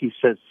Jesus. He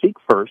says, seek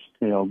first,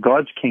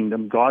 God's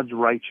kingdom, God's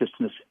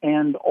righteousness,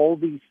 and all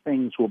these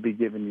things will be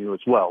given you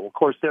as well. Of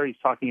course, there he's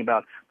talking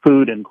about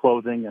food and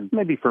clothing, and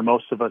maybe for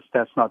most of us,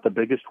 that's not the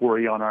biggest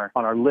worry on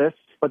our list.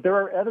 But there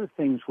are other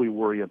things we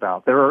worry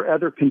about. There are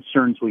other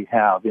concerns we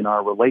have in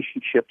our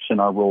relationships and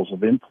our roles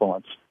of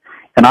influence.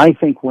 And I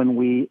think when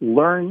we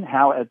learn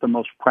how at the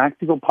most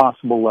practical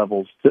possible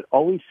levels to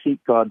always seek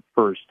God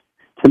first,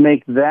 to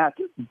make that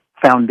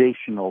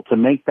foundational, to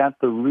make that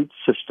the root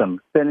system,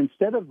 then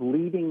instead of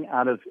leading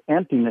out of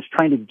emptiness,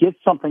 trying to get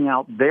something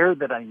out there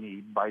that I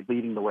need by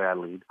leading the way I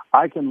lead,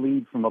 I can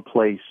lead from a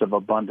place of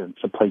abundance,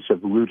 a place of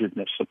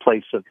rootedness, a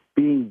place of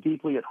being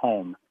deeply at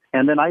home.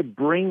 And then I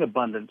bring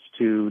abundance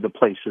to the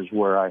places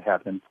where I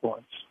have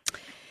influence.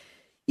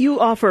 You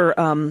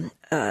offer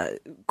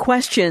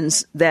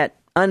questions that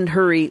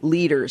unhurry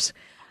leaders.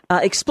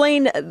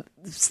 Explain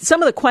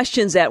some of the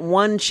questions that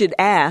one should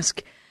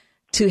ask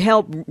to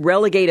help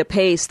relegate a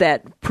pace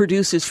that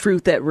produces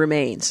fruit that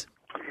remains.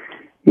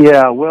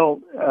 Yeah, well,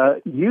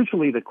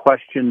 usually the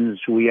questions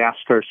we ask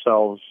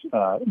ourselves,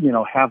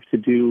 have to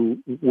do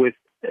with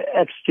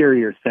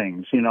exterior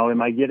things.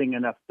 Am I getting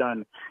enough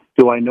done?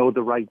 Do I know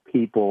the right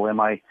people?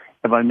 Am I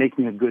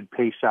making a good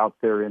pace out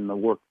there in the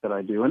work that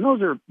I do? And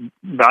those are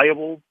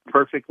valuable,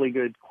 perfectly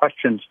good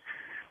questions.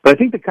 But I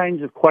think the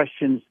kinds of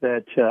questions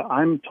that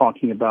I'm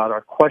talking about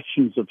are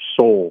questions of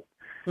soul.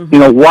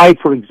 Mm-hmm. Why,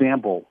 for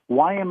example,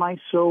 why am I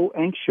so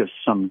anxious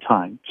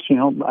sometimes?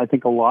 I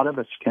think a lot of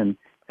us can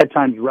at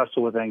times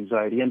wrestle with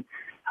anxiety. And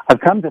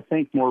I've come to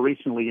think more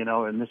recently,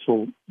 and this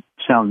will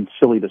sound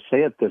silly to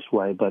say it this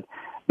way, but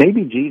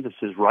maybe Jesus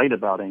is right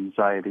about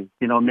anxiety.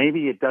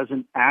 Maybe it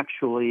doesn't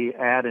actually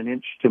add an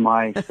inch to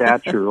my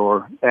stature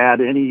or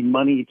add any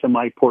money to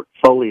my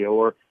portfolio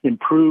or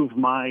improve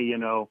my,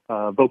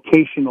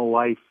 vocational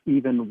life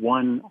even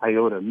one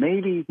iota.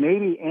 Maybe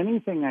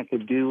anything I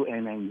could do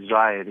in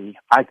anxiety,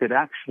 I could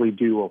actually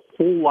do a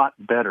whole lot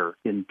better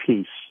in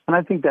peace. And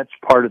I think that's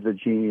part of the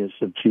genius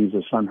of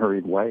Jesus'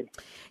 unhurried way.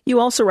 You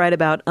also write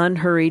about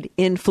unhurried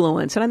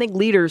influence, and I think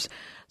leaders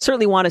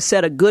certainly want to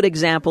set a good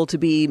example to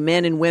be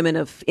men and women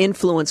of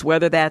influence,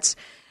 whether that's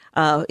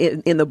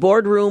in the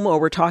boardroom or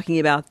we're talking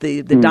about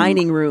the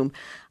dining room.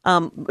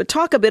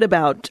 Talk a bit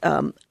about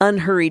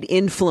unhurried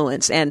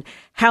influence and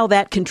how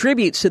that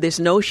contributes to this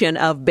notion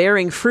of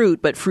bearing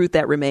fruit, but fruit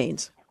that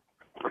remains.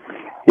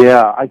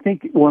 Yeah, I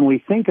think when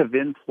we think of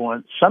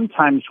influence,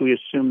 sometimes we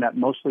assume that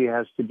mostly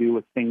has to do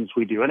with things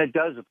we do. And it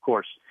does, of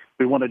course.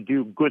 We want to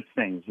do good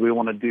things. We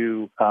want to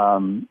do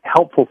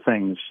helpful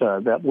things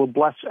that will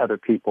bless other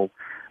people.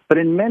 But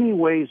in many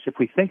ways, if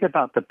we think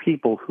about the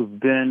people who've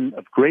been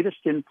of greatest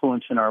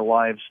influence in our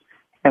lives,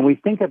 and we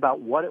think about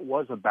what it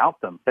was about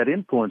them that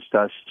influenced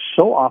us,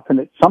 so often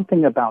it's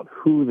something about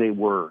who they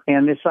were.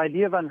 And this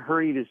idea of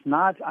unhurried is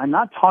not, I'm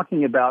not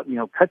talking about,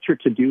 cut your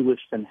to-do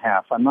list in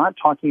half. I'm not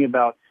talking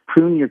about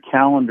prune your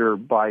calendar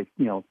by,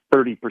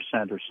 30%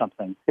 or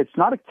something. It's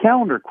not a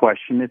calendar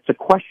question. It's a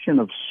question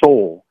of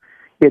soul.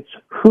 It's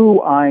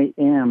who I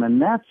am.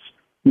 And that's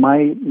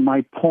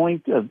my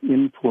point of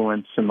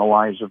influence in the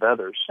lives of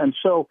others. And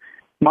so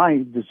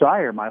my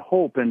desire, my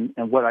hope, and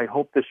what I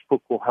hope this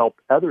book will help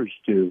others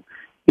do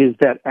is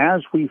that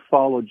as we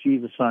follow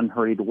Jesus'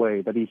 unhurried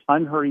way, that he's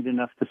unhurried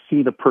enough to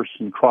see the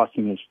person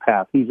crossing his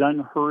path. He's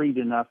unhurried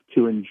enough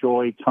to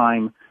enjoy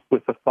time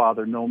with the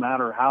Father, no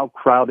matter how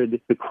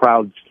crowded the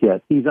crowds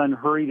get. He's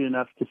unhurried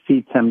enough to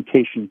see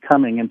temptation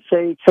coming and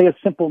say a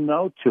simple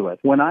no to it.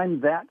 When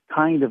I'm that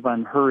kind of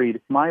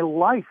unhurried, my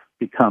life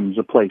becomes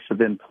a place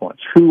of influence.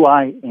 Who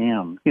I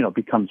am,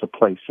 becomes a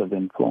place of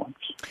influence.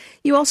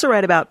 You also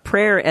write about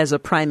prayer as a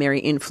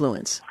primary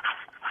influence.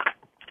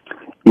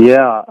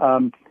 Yeah.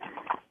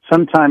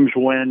 Sometimes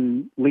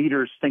when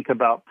leaders think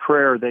about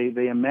prayer,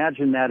 they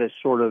imagine that as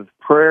sort of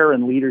prayer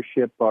and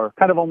leadership are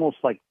kind of almost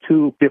like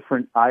two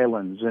different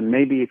islands. And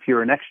maybe if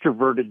you're an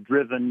extroverted,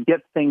 driven,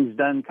 get things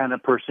done kind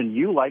of person,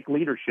 you like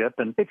leadership.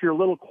 And if you're a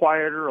little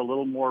quieter, a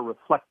little more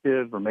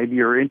reflective, or maybe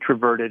you're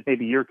introverted,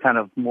 maybe you're kind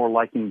of more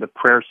liking the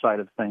prayer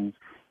side of things.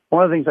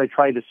 One of the things I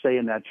try to say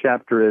in that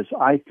chapter is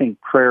I think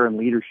prayer and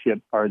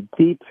leadership are a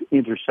deep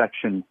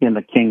intersection in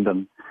the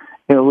kingdom.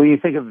 When you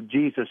think of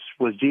Jesus,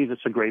 was Jesus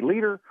a great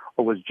leader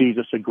or was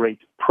Jesus a great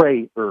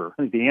prayer? I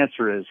think the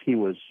answer is he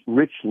was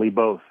richly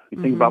both. You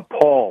think about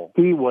Paul.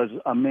 He was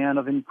a man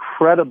of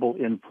incredible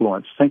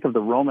influence. Think of the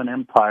Roman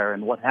Empire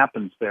and what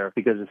happens there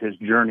because of his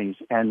journeys.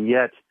 And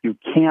yet you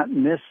can't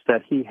miss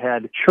that he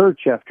had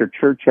church after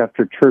church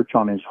after church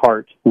on his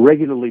heart,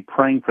 regularly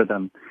praying for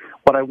them.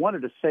 What I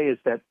wanted to say is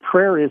that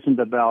prayer isn't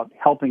about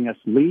helping us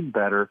lead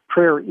better.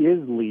 Prayer is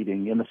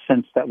leading in the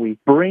sense that we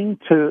bring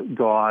to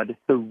God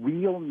the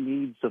real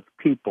needs of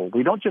people.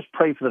 We don't just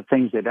pray for the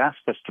things they've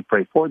asked us to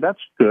pray for. That's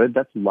good.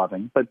 That's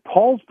loving. But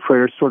Paul's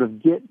prayers sort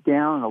of get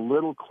down a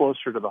little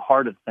closer to the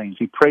heart of things.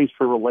 He prays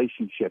for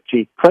relationships.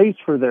 He prays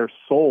for their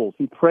souls.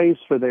 He prays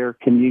for their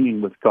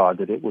communion with God,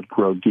 that it would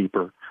grow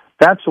deeper.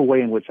 That's a way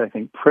in which I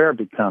think prayer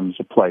becomes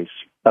a place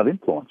of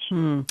influence.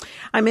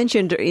 I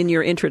mentioned in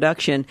your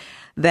introduction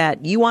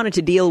that you wanted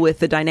to deal with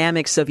the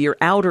dynamics of your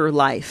outer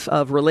life,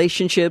 of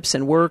relationships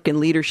and work and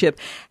leadership.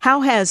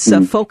 How has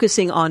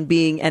focusing on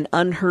being an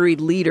unhurried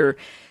leader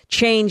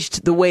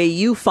changed the way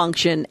you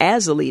function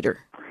as a leader?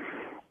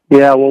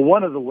 Yeah, well,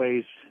 one of the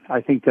ways I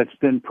think that's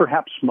been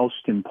perhaps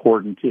most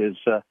important is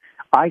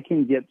I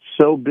can get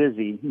so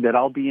busy that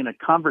I'll be in a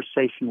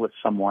conversation with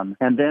someone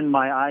and then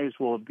my eyes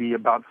will be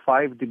about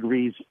 5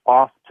 degrees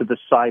off to the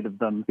side of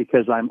them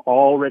because I'm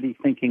already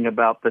thinking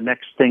about the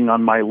next thing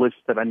on my list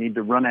that I need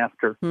to run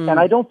after. And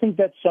I don't think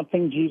that's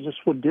something Jesus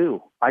would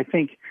do. I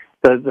think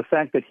the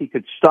fact that he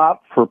could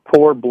stop for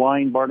poor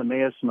blind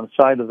Bartimaeus on the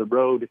side of the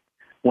road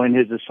when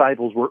his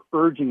disciples were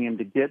urging him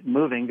to get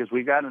moving because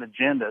we got an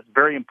agenda. It's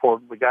very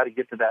important. We got to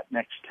get to that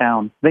next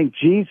town. I think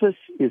Jesus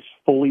is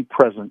fully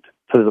present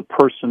to the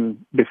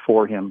person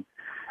before him.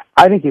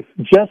 I think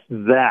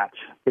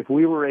if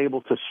we were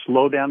able to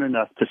slow down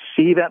enough to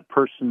see that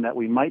person that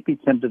we might be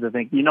tempted to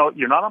think,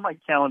 you're not on my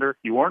calendar,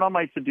 you weren't on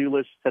my to-do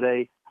list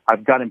today,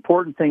 I've got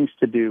important things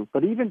to do,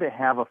 but even to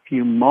have a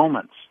few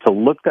moments to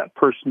look that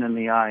person in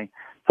the eye,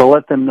 to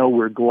let them know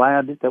we're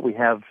glad that we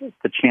have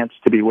the chance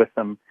to be with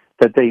them,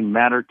 that they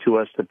matter to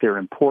us, that they're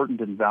important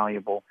and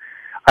valuable.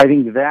 I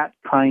think that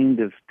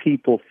kind of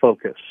people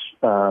focus,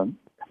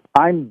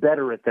 I'm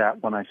better at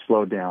that when I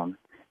slow down,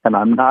 and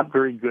I'm not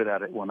very good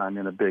at it when I'm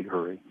in a big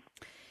hurry.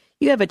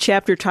 You have a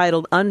chapter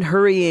titled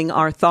Unhurrying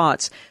Our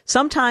Thoughts.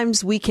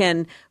 Sometimes we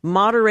can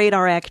moderate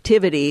our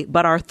activity,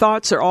 but our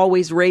thoughts are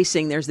always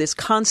racing. There's this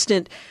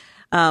constant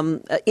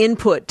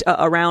input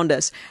around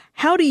us.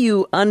 How do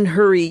you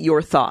unhurry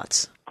your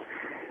thoughts?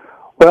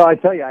 Well, I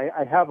tell you,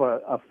 I have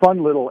a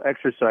fun little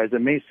exercise.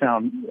 It may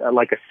sound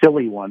like a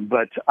silly one,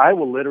 but I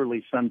will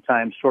literally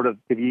sometimes sort of,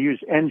 if you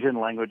use engine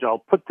language, I'll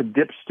put the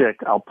dipstick,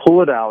 I'll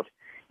pull it out,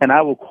 and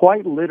I will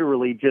quite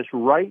literally just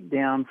write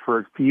down for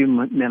a few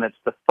minutes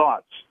the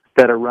thoughts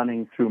that are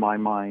running through my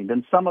mind.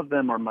 And some of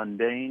them are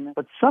mundane,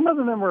 but some of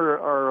them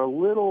are a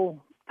little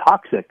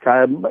toxic.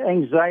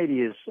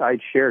 Anxiety is, I'd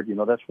shared,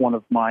 that's one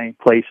of my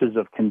places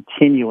of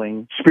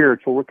continuing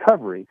spiritual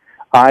recovery.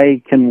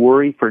 I can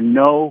worry for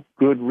no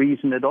good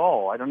reason at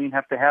all. I don't even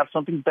have to have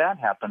something bad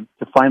happen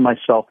to find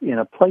myself in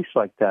a place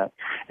like that.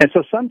 And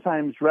so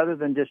sometimes, rather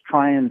than just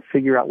try and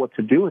figure out what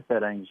to do with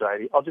that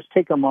anxiety, I'll just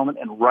take a moment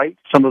and write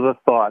some of the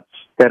thoughts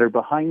that are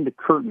behind the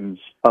curtains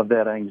of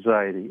that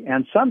anxiety.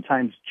 And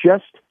sometimes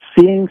just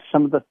seeing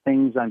some of the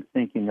things I'm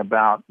thinking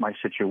about my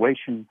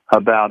situation,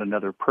 about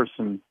another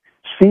person,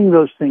 seeing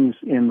those things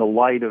in the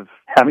light of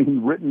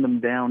having written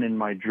them down in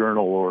my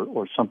journal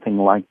or something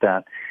like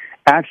that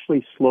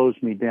actually slows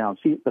me down.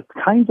 See, the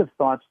kinds of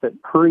thoughts that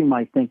hurry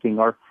my thinking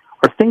are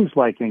things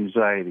like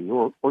anxiety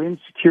or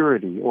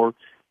insecurity or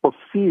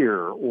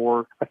fear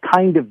or a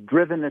kind of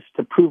drivenness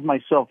to prove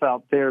myself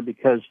out there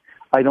because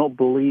I don't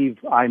believe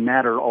I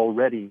matter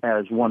already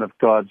as one of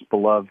God's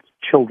beloved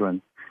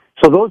children.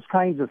 So those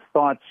kinds of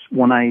thoughts,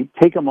 when I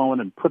take a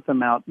moment and put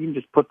them out, even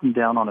just put them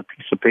down on a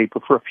piece of paper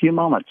for a few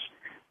moments,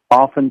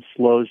 often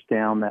slows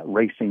down that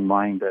racing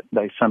mind that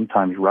I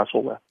sometimes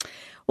wrestle with.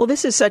 Well,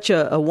 this is such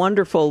a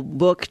wonderful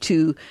book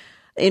to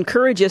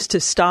encourage us to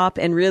stop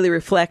and really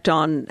reflect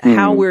on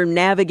how we're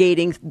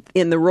navigating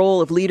in the role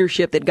of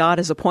leadership that God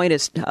has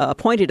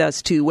appointed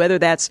us to, whether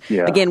that's,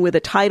 again, with a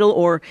title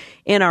or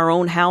in our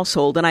own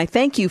household. And I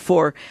thank you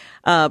for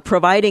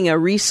providing a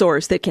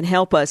resource that can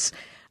help us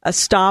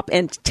stop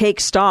and take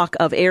stock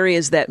of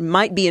areas that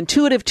might be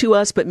intuitive to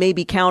us, but may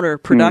be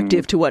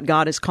counterproductive to what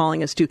God is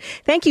calling us to.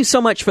 Thank you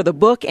so much for the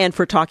book and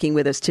for talking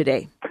with us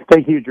today.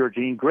 Thank you,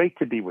 Georgene. Great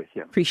to be with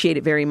you. Appreciate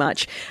it very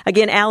much.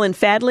 Again, Alan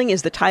Fadling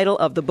is the title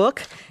of the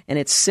book, and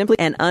it's simply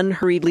An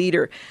Unhurried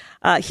Leader.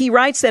 He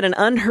writes that an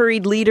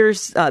unhurried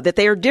leaders, that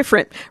they are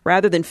different.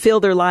 Rather than fill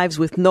their lives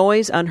with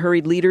noise,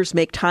 unhurried leaders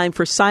make time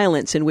for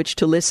silence in which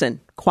to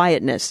listen,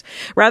 quietness.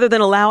 Rather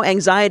than allow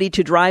anxiety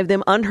to drive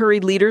them,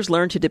 unhurried leaders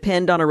learn to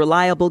depend on a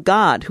reliable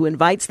God who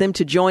invites them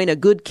to join a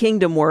good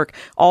kingdom work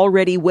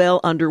already well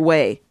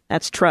underway.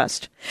 That's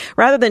trust.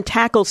 Rather than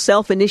tackle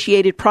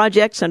self-initiated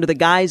projects under the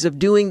guise of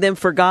doing them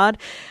for God,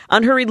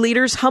 unhurried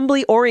leaders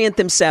humbly orient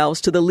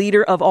themselves to the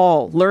leader of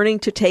all, learning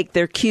to take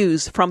their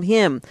cues from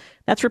him.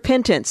 That's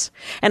repentance.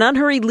 And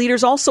unhurried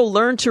leaders also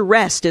learn to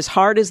rest as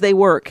hard as they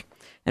work.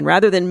 And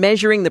rather than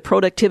measuring the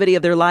productivity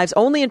of their lives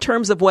only in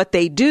terms of what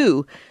they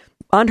do,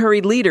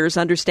 unhurried leaders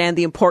understand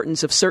the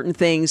importance of certain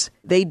things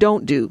they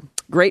don't do.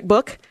 Great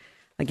book.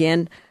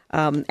 Again,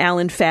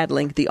 Alan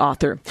Fadling, the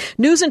author.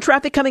 News and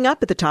traffic coming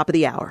up at the top of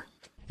the hour.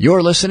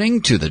 You're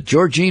listening to the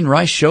Georgene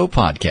Rice Show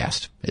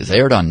podcast. It's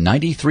aired on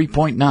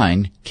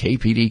 93.9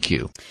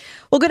 KPDQ.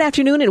 Well, good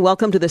afternoon and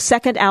welcome to the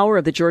second hour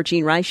of the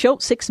Georgene Rice Show.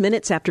 6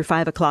 minutes after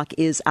 5 o'clock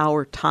is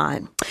our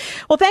time.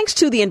 Well, thanks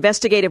to the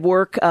investigative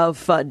work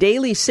of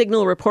Daily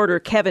Signal reporter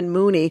Kevin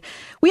Mooney,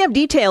 we have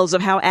details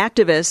of how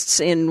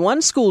activists in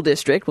one school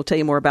district, we'll tell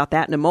you more about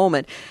that in a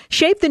moment,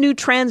 shaped the new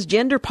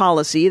transgender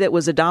policy that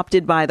was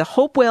adopted by the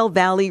Hopewell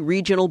Valley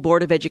Regional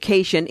Board of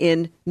Education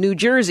in New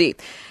Jersey.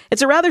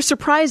 It's a rather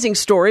surprising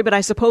story, but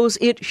I suppose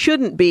it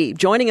shouldn't be.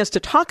 Joining us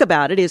to talk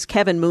about it is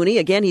Kevin Mooney.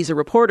 Again, he's a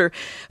reporter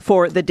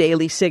for the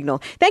Daily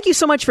Signal. Thank you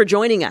so much for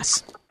joining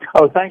us.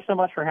 Oh, thanks so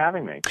much for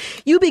having me.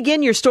 You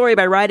begin your story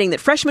by writing that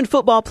freshman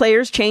football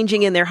players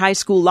changing in their high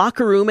school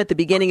locker room at the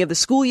beginning of the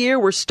school year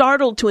were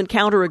startled to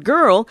encounter a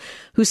girl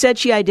who said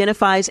she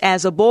identifies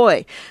as a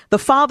boy. The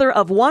father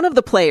of one of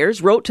the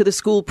players wrote to the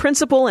school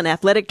principal and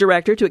athletic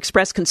director to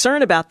express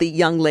concern about the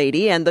young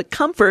lady and the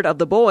comfort of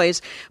the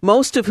boys,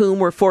 most of whom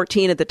were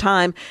 14 at the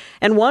time,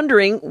 and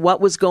wondering what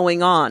was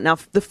going on. Now,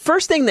 the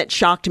first thing that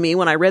shocked me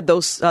when I read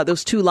those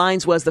two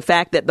lines was the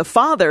fact that the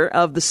father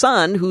of the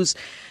son, whose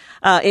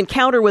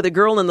encounter with a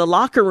girl in the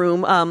locker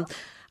room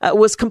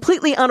was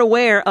completely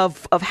unaware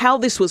of how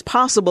this was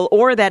possible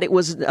or that it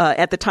was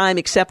at the time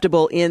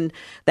acceptable in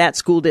that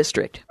school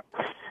district.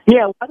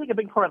 Yeah, I think a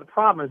big part of the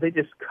problem is they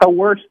just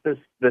coerced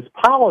this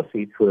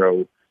policy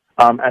through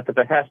at the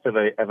behest of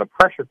a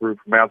pressure group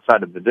from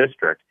outside of the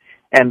district.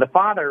 And the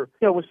father,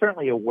 was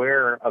certainly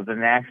aware of the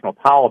national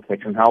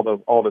politics and how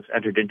all this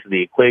entered into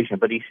the equation,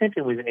 but he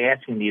simply was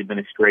asking the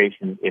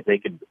administration if they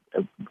could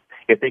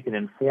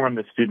inform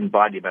the student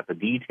body about the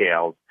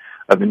details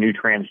of the new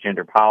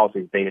transgender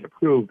policies they had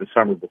approved the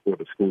summer before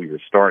the school year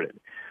started.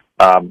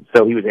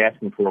 So he was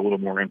asking for a little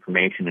more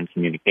information and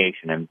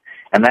communication, and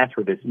that's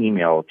where this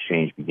email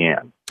exchange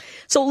began.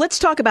 So let's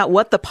talk about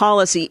what the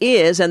policy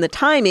is and the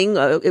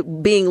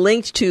timing being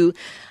linked to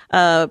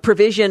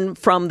provision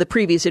from the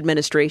previous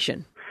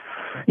administration.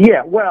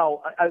 Yeah,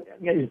 well, as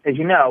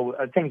you know,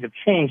 things have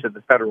changed at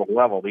the federal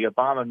level. The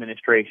Obama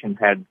administration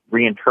had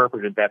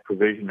reinterpreted that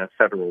provision of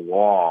federal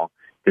law,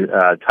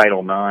 Title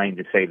IX,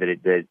 to say that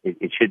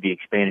it should be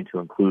expanded to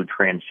include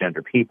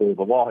transgender people.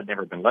 The law had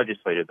never been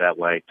legislated that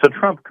way. So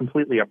Trump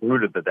completely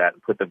uprooted that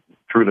and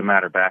threw the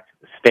matter back to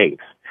the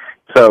states.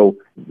 So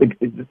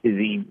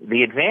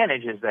the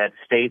advantage is that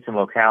states and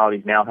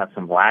localities now have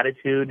some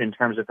latitude in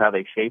terms of how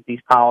they shape these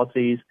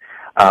policies,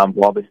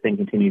 while this thing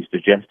continues to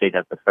gestate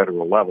at the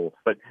federal level.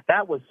 But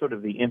that was sort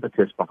of the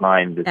impetus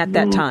behind this at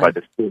that move time by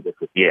the school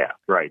district. Yeah,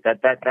 right.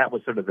 That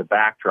was sort of the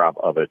backdrop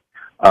of it.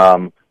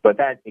 But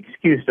that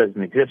excuse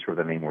doesn't exist for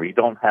them anymore. You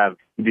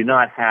do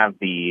not have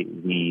the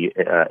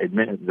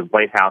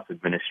White House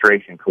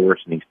administration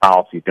coercing these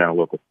policies down to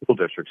local school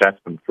districts. That's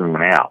been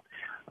thrown out.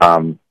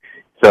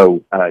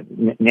 So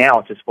now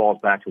it just falls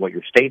back to what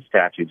your state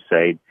statutes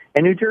say.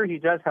 And New Jersey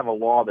does have a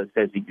law that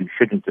says that you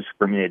shouldn't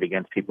discriminate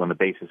against people on the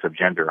basis of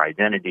gender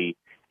identity.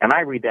 And I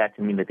read that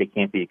to mean that they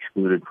can't be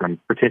excluded from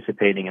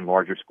participating in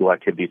larger school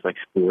activities like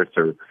sports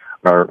or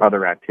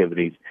other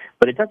activities.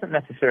 But it doesn't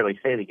necessarily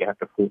say that you have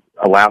to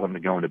allow them to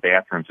go into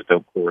bathrooms that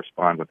don't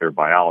correspond with their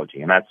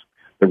biology. And that's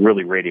the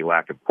really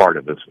radioactive part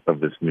of this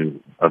new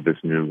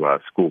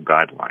school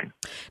guideline.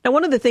 Now,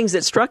 one of the things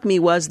that struck me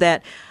was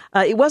that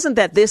it wasn't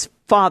that this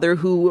father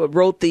who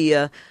wrote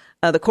the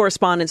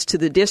correspondence to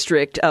the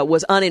district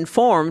was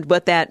uninformed,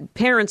 but that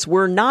parents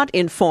were not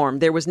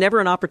informed. There was never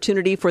an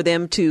opportunity for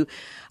them to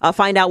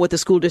find out what the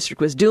school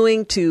district was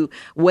doing, to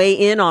weigh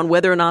in on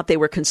whether or not they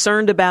were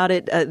concerned about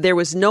it. There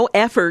was no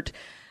effort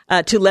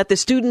to let the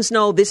students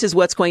know this is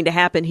what's going to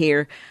happen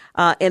here.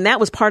 And that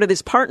was part of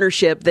this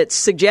partnership that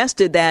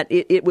suggested that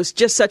it was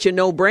just such a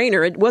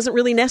no-brainer. It wasn't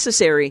really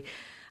necessary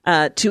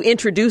to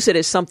introduce it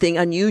as something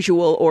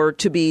unusual or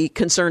to be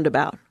concerned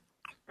about.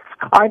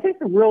 I think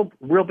the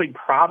real big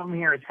problem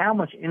here is how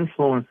much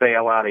influence they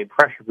allowed a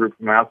pressure group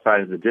from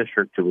outside of the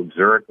district to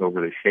exert over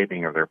the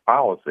shaping of their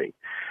policy.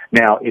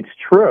 Now, it's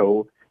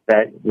true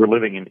that we're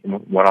living in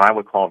what I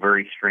would call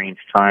very strange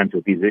times,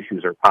 that these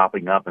issues are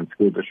popping up and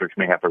school districts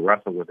may have to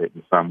wrestle with it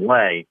in some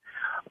way.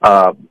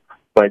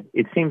 But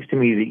it seems to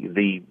me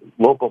the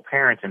local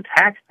parents and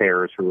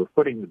taxpayers who are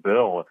footing the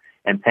bill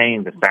and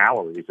paying the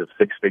salaries of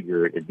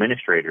six-figure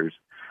administrators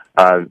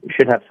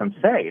should have some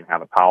say in how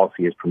the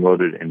policy is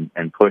promoted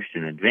and pushed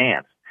in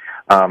advance,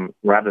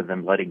 rather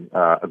than letting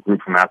a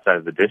group from outside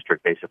of the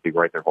district basically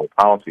write their whole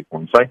policy for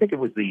them. So I think it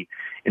was the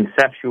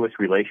incestuous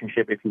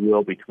relationship, if you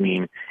will,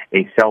 between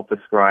a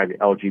self-described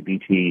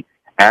LGBT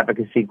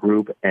advocacy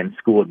group and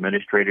school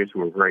administrators who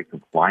were very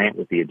compliant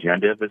with the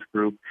agenda of this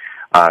group,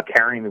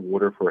 carrying the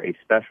water for a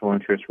special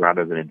interest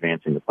rather than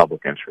advancing the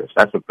public interest.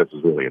 That's what this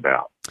is really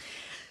about.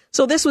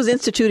 So this was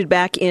instituted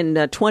back in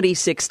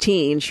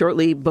 2016,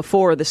 shortly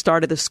before the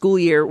start of the school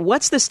year.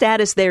 What's the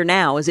status there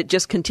now? Is it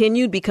just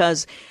continued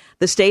because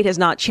the state has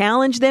not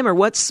challenged them, or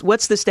what's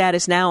the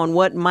status now, and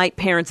what might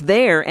parents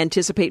there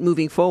anticipate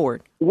moving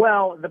forward?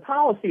 Well, the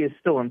policy is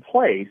still in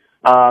place.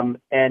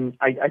 And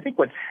I think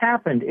what's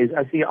happened is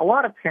I see a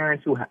lot of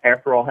parents who,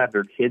 after all, have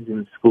their kids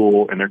in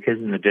school and their kids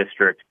in the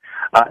district.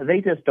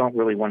 They just don't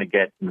really want to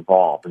get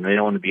involved, and they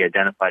don't want to be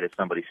identified as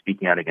somebody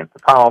speaking out against the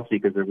policy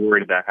because they're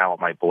worried about how it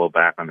might blow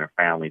back on their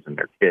families and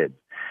their kids.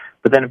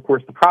 But then, of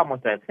course, the problem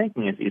with that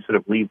thinking is you sort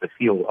of leave the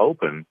field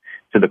open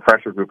to the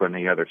pressure group on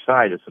the other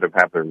side to sort of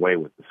have their way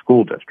with the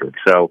school district.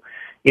 So,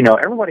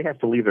 everybody has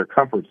to leave their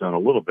comfort zone a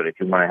little bit if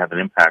you want to have an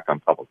impact on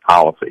public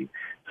policy.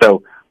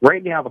 So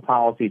right now the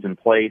policy's in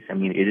place. I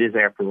mean, it is,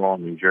 after all,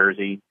 New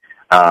Jersey.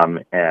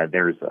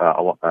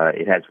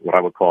 It has what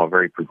I would call a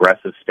very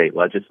progressive state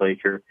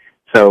legislature.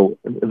 So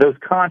those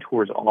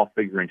contours all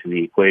figure into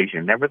the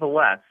equation.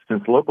 Nevertheless,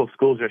 since local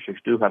school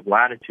districts do have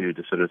latitude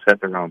to sort of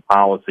set their own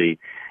policy,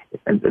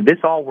 and this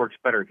all works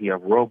better if you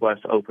have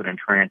robust, open, and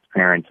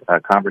transparent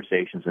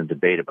conversations and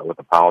debate about what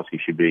the policy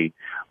should be,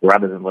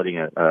 rather than letting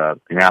an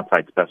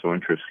outside special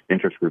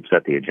interest group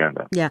set the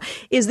agenda. Yeah.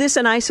 Is this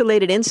an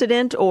isolated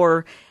incident,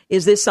 or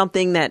is this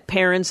something that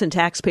parents and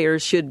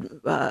taxpayers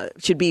should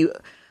be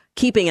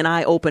keeping an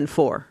eye open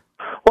for?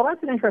 Well,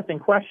 that's an interesting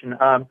question.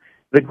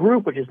 The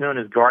group, which is known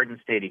as Garden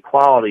State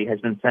Equality, has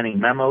been sending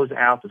memos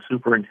out to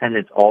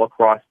superintendents all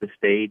across the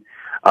state,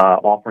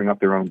 offering up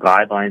their own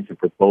guidelines and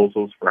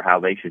proposals for how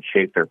they should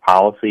shape their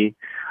policy.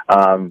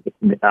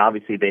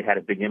 Obviously, they had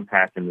a big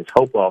impact in this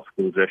Hopewell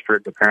School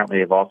District. Apparently,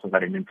 they've also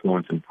had an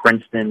influence in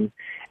Princeton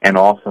and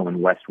also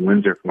in West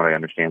Windsor, from what I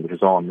understand, which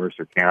is all in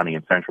Mercer County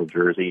in central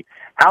Jersey.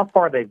 How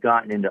far they've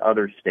gotten into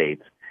other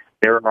states,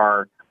 there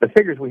are the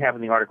figures we have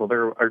in the article.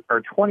 There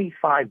are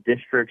 25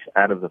 districts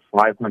out of the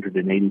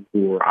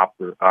 584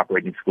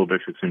 operating school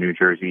districts in New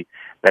Jersey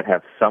that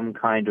have some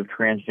kind of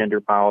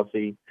transgender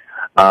policy.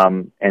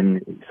 And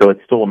so it's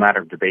still a matter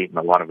of debate in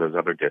a lot of those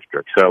other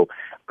districts. So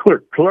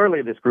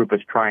clearly this group is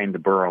trying to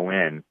burrow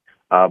in.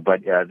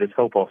 But this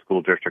Hopewell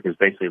School District has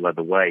basically led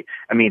the way.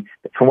 I mean,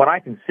 from what I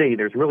can see,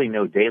 there's really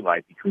no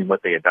daylight between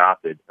what they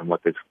adopted and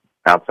what this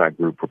outside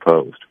group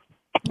proposed.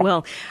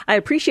 Well, I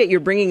appreciate your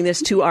bringing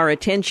this to our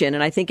attention,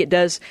 and I think it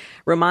does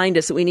remind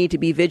us that we need to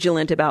be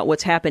vigilant about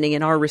what's happening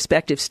in our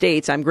respective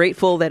states. I'm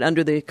grateful that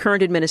under the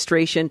current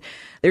administration,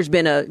 there's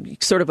been a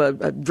sort of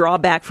a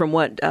drawback from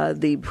what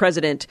the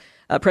President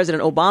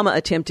Obama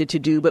attempted to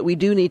do, but we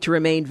do need to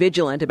remain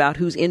vigilant about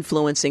who's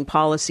influencing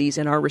policies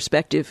in our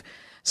respective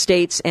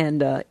states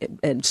and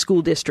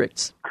school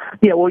districts.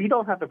 Yeah, well, you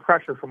don't have the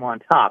pressure from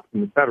on top,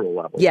 from the federal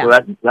level. Yeah.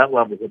 So that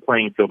levels the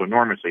playing field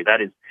enormously.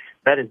 That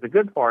is the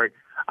good part.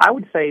 I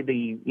would say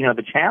the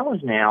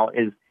challenge now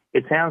is,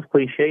 it sounds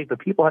cliche, but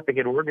people have to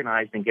get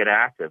organized and get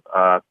active.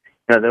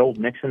 the old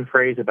Nixon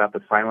phrase about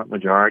the silent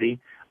majority.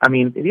 I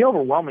mean, the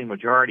overwhelming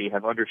majority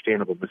have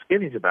understandable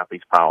misgivings about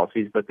these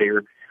policies, but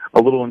they're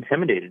a little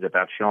intimidated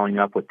about showing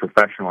up with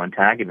professional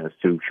antagonists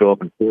who show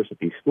up in force at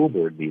these school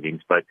board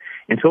meetings. But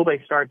until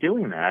they start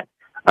doing that,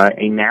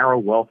 a narrow,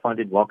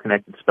 well-funded,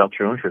 well-connected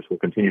special interest will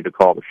continue to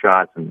call the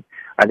shots, and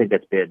I think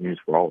that's bad news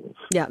for all of us.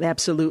 Yeah,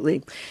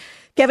 absolutely.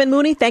 Kevin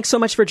Mooney, thanks so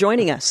much for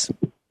joining us.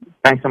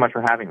 Thanks so much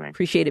for having me.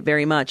 Appreciate it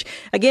very much.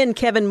 Again,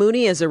 Kevin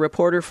Mooney is a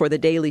reporter for the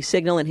Daily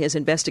Signal, and his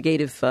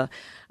investigative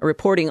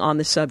reporting on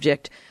the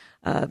subject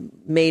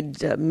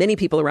made many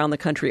people around the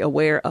country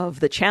aware of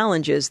the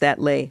challenges that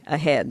lay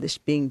ahead, this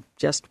being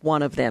just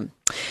one of them.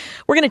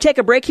 We're going to take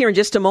a break here in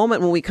just a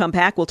moment. When we come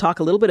back, we'll talk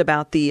a little bit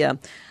about the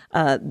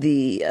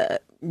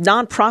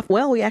nonprofit.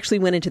 Well, we actually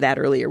went into that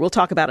earlier. We'll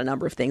talk about a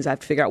number of things. I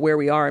have to figure out where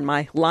we are in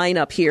my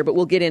lineup here, but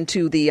we'll get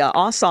into the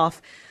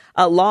Ossoff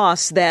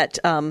loss that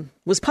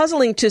was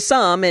puzzling to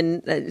some,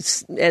 and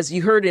as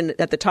you heard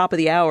at the top of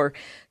the hour,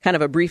 kind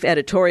of a brief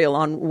editorial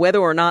on whether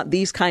or not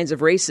these kinds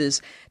of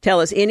races tell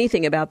us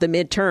anything about the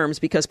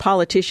midterms, because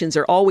politicians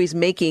are always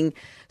making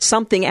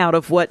something out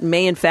of what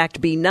may in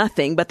fact be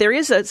nothing. But there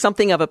is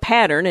something of a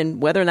pattern,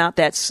 and whether or not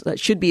that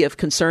should be of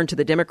concern to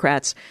the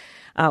Democrats,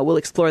 we'll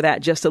explore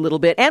that just a little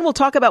bit. And we'll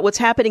talk about what's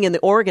happening in the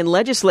Oregon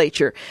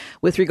legislature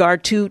with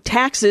regard to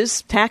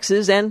taxes,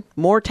 and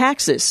more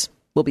taxes.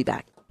 We'll be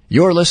back.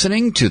 You're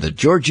listening to the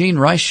Georgene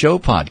Rice Show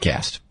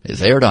podcast.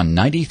 It's aired on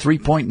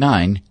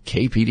 93.9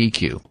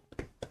 KPDQ.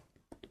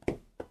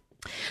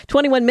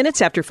 21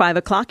 minutes after 5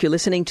 o'clock, you're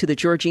listening to the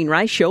Georgene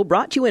Rice Show,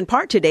 brought to you in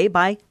part today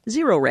by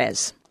Zero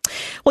Res.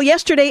 Well,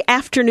 yesterday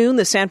afternoon,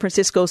 the San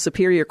Francisco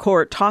Superior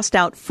Court tossed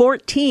out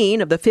 14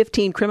 of the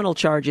 15 criminal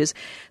charges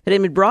that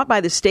had been brought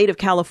by the state of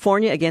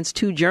California against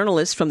 2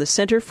 journalists from the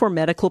Center for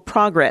Medical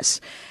Progress,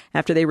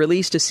 after they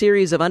released a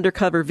series of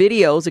undercover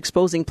videos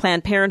exposing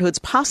Planned Parenthood's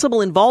possible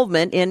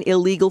involvement in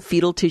illegal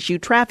fetal tissue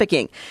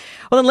trafficking.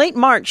 Well, in late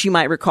March, you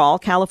might recall,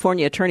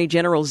 California Attorney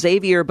General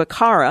Xavier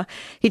Becerra,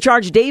 he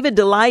charged David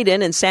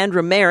Daleiden and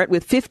Sandra Merritt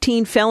with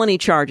 15 felony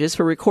charges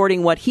for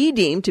recording what he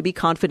deemed to be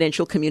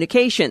confidential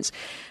communications.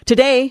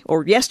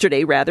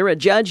 Yesterday, a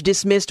judge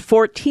dismissed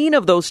 14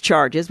 of those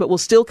charges, but will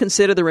still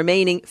consider the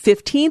remaining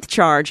 15th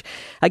charge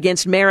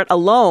against Merritt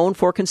alone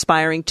for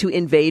conspiring to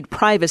invade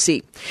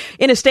privacy.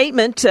 In a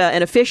statement,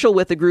 an official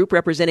with the group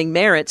representing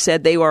Merritt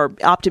said they were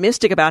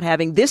optimistic about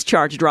having this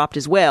charge dropped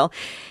as well.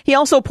 He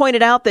also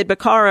pointed out that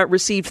Becerra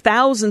received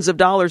thousands of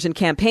dollars in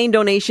campaign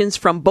donations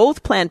from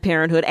both Planned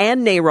Parenthood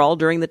and NARAL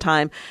during the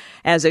time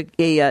as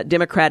a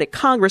Democratic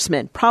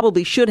congressman,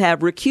 probably should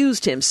have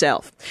recused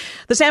himself.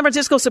 The San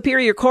Francisco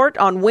Superior Court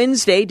on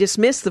Wednesday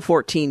dismissed the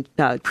 14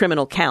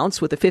 criminal counts,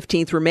 with the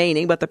 15th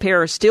remaining, but the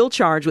pair are still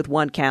charged with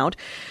 1 count.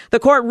 The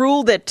court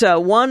ruled that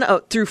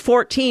 1 through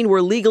 14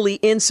 were legally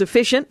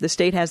insufficient. The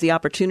state has the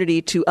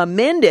opportunity to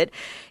amend it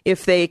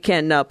if they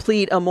can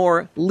plead a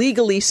more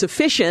legally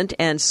sufficient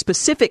and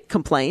specific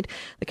complaint.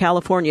 The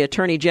California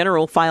Attorney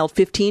General filed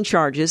 15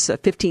 charges,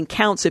 15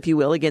 counts, if you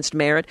will, against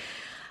Merritt,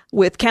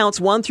 with counts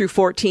 1 through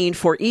 14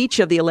 for each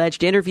of the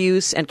alleged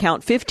interviews and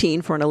count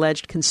 15 for an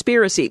alleged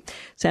conspiracy.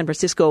 San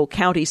Francisco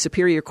County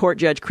Superior Court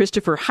Judge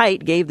Christopher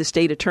Hite gave the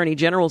state attorney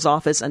general's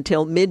office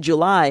until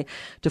mid-July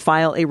to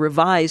file a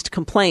revised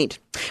complaint.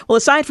 Well,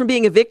 aside from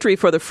being a victory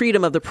for the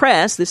freedom of the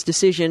press, this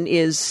decision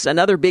is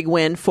another big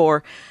win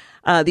for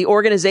the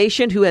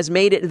organization who has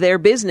made it their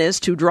business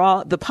to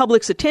draw the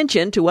public's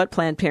attention to what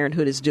Planned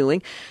Parenthood is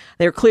doing.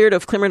 They're cleared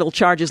of criminal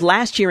charges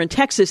last year in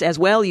Texas as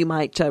well, you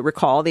might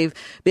recall. They've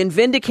been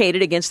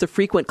vindicated against the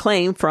frequent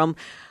claim from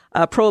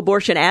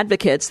pro-abortion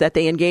advocates that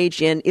they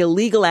engaged in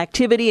illegal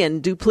activity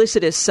and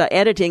duplicitous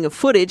editing of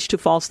footage to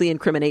falsely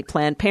incriminate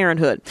Planned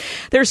Parenthood.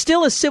 There's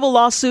still a civil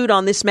lawsuit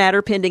on this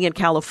matter pending in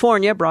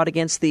California, brought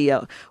against the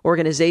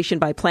organization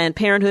by Planned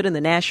Parenthood and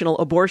the National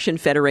Abortion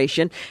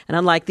Federation. And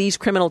unlike these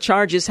criminal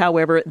charges,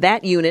 however,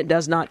 that unit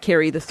does not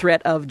carry the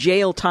threat of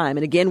jail time.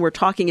 And again, we're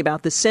talking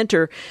about the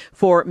Center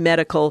for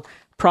Medical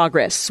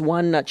Progress.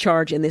 1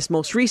 charge in this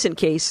most recent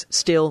case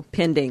still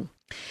pending.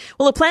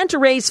 Well, a plan to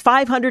raise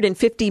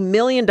 $550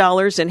 million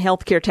in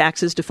health care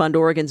taxes to fund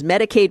Oregon's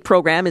Medicaid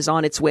program is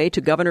on its way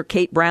to Governor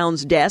Kate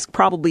Brown's desk,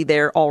 probably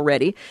there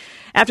already,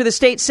 after the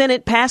state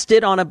Senate passed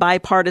it on a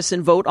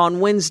bipartisan vote on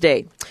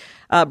Wednesday.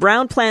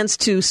 Brown plans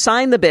to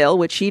sign the bill,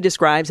 which she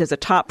describes as a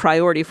top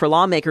priority for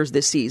lawmakers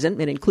this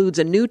season. It includes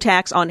a new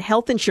tax on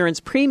health insurance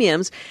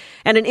premiums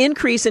and an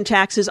increase in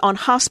taxes on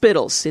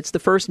hospitals. It's the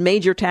first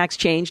major tax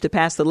change to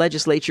pass the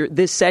legislature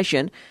this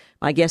session.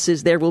 My guess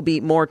is there will be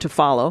more to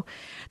follow.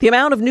 The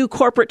amount of new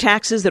corporate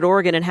taxes that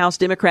Oregon and House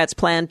Democrats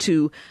plan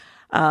to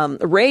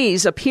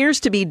raise appears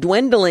to be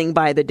dwindling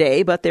by the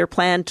day, but their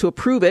plan to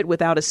approve it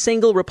without a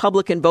single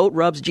Republican vote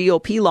rubs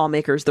GOP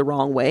lawmakers the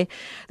wrong way.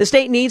 The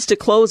state needs to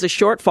close a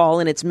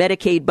shortfall in its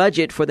Medicaid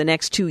budget for the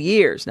next 2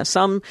 years. Now,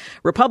 some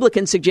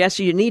Republicans suggest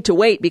you need to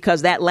wait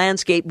because that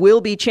landscape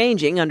will be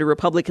changing under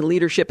Republican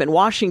leadership in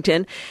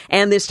Washington,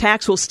 and this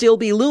tax will still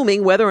be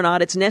looming whether or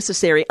not it's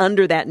necessary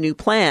under that new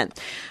plan.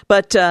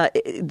 But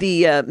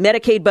the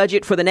Medicaid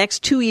budget for the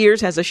next 2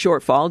 years has a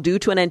shortfall due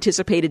to an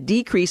anticipated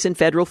decrease in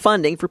federal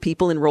funding for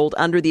people enrolled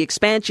under the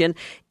expansion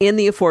in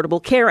the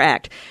Affordable Care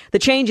Act. The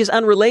change is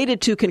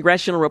unrelated to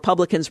congressional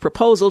Republicans'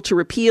 proposal to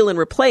repeal and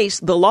replace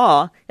the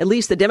law. At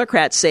least the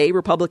Democrats say.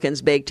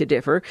 Republicans beg to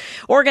differ.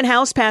 Oregon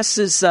House passed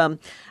the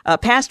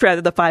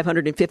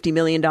 $550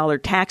 million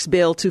tax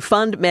bill to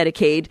fund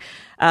Medicaid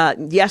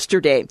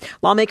yesterday.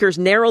 Lawmakers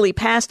narrowly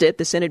passed it.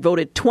 The Senate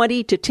voted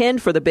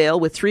 20-10 for the bill,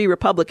 with 3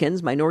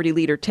 Republicans, Minority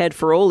Leader Ted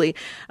Ferrioli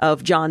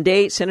of John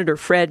Day, Senator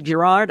Fred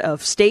Girard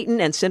of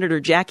Staten, and Senator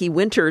Jackie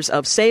Winters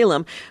of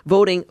Salem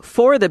voting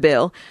for the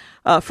bill.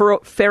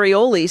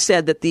 Ferrioli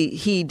said that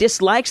he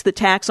dislikes the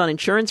tax on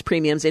insurance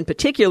premiums in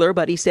particular,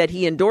 but he said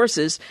he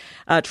endorses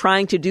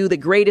trying to do the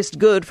greatest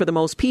good for the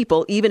most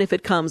people, even if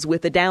it comes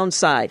with a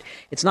downside.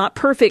 It's not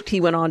perfect,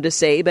 he went on to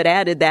say, but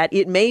added that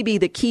it may be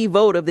the key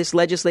vote of this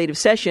legislative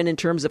session in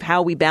terms of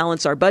how we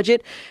balance our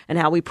budget and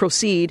how we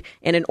proceed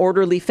in an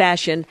orderly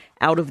fashion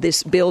out of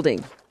this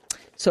building.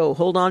 So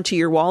hold on to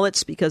your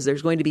wallets because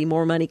there's going to be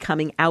more money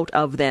coming out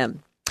of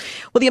them.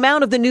 Well, the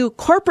amount of the new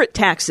corporate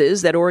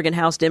taxes that Oregon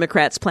House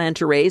Democrats plan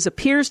to raise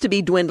appears to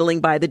be dwindling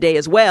by the day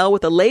as well,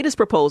 with the latest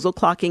proposal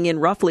clocking in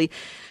roughly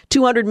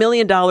 $200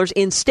 million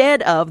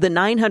instead of the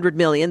 $900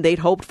 million they'd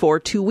hoped for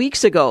 2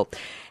 weeks ago.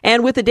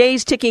 And with the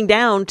days ticking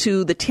down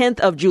to the 10th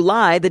of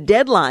July, the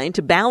deadline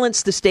to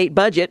balance the state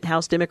budget,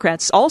 House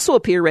Democrats also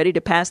appear ready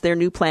to pass their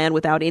new plan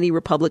without any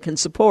Republican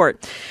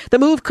support. The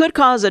move could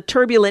cause a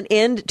turbulent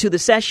end to the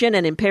session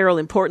and imperil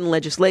important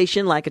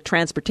legislation like a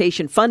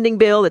transportation funding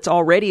bill that's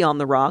already on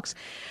the rocks.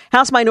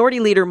 House Minority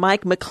Leader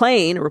Mike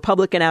McLean, a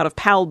Republican out of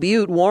Powell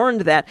Butte,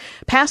 warned that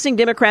passing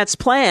Democrats'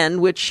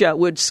 plan, which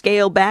would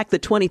scale back the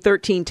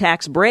 2013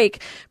 tax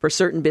break for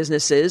certain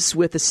businesses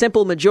with a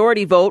simple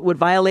majority vote, would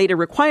violate a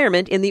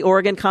requirement in the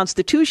Oregon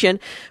Constitution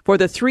for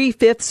the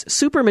 3/5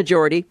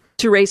 supermajority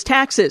to raise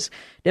taxes.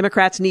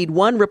 Democrats need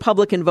 1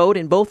 Republican vote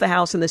in both the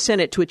House and the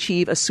Senate to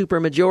achieve a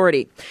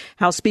supermajority.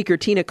 House Speaker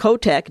Tina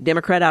Kotek,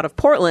 Democrat out of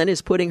Portland,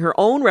 is putting her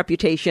own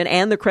reputation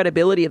and the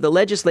credibility of the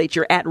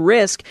legislature at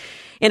risk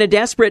in a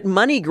desperate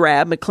money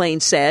grab,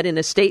 McLean said in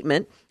a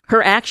statement.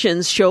 Her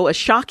actions show a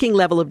shocking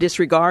level of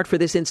disregard for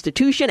this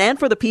institution and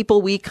for the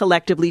people we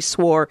collectively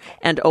swore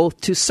and oath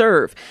to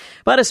serve.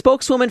 But a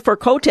spokeswoman for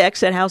Kotek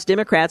said House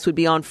Democrats would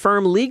be on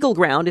firm legal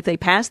ground if they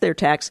pass their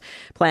tax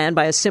plan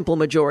by a simple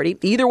majority.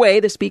 Either way,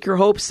 the speaker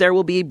hopes there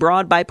will be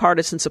broad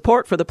bipartisan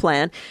support for the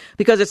plan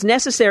because it's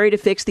necessary to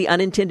fix the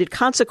unintended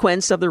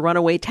consequence of the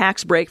runaway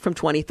tax break from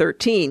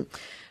 2013.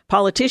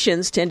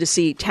 Politicians tend to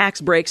see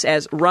tax breaks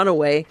as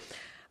runaway.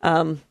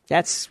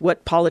 That's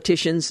what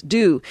politicians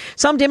do.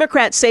 Some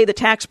Democrats say the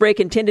tax break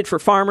intended for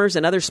farmers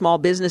and other small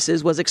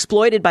businesses was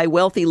exploited by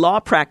wealthy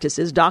law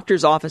practices,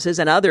 doctors' offices,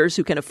 and others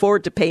who can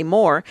afford to pay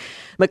more.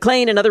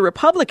 McLean and other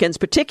Republicans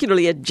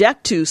particularly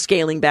object to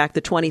scaling back the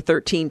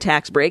 2013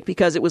 tax break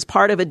because it was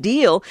part of a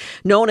deal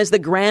known as the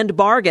Grand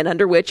Bargain,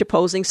 under which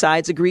opposing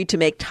sides agreed to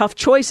make tough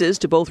choices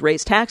to both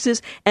raise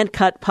taxes and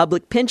cut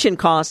public pension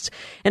costs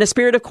in a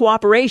spirit of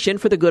cooperation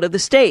for the good of the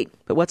state.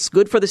 But what's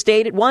good for the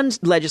state at one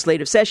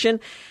legislative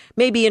session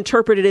may be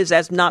interpreted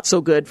as not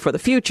so good for the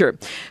future.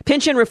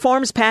 Pension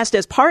reforms passed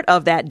as part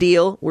of that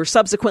deal were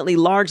subsequently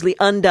largely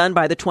undone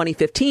by the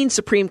 2015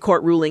 Supreme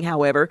Court ruling,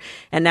 however,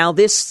 and now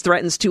this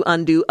threatens to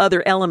undo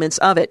other elements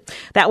of it.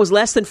 That was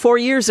less than 4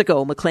 years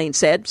ago, McLean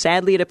said.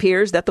 Sadly, it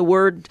appears that the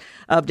word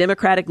of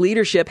Democratic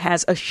leadership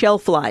has a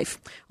shelf life.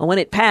 Well, when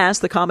it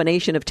passed, the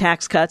combination of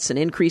tax cuts and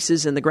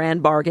increases in the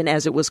Grand Bargain,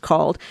 as it was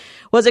called,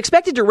 was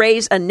expected to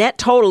raise a net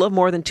total of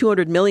more than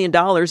 $200 million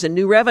in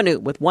new revenue,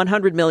 with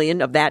 $100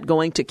 million of that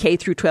going to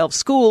K-12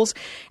 schools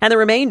and the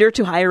remainder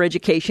to higher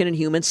education and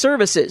human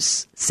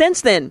services.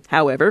 Since then,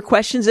 however,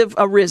 questions have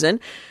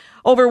arisen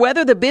over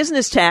whether the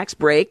business tax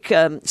break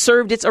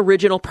served its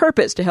original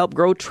purpose to help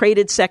grow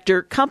traded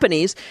sector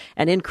companies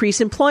and increase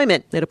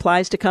employment. It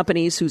applies to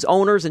companies whose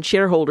owners and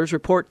shareholders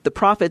report the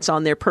profits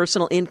on their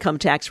personal income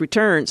tax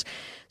returns.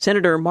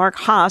 Senator Mark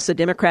Haas, a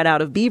Democrat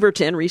out of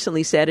Beaverton,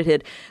 recently said it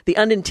had the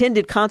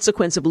unintended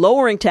consequence of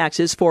lowering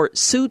taxes for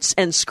suits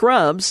and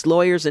scrubs,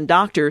 lawyers and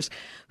doctors,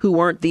 who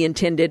weren't the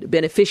intended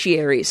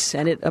beneficiaries.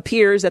 And it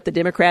appears that the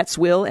Democrats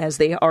will, as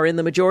they are in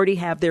the majority,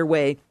 have their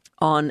way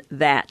on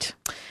that.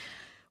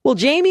 Well,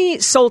 Jamie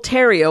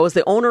Solterio is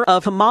the owner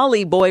of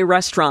Hamali Boy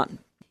Restaurant.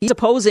 He's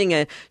opposing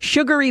a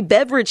sugary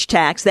beverage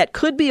tax that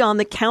could be on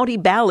the county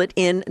ballot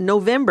in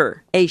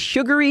November. A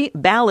sugary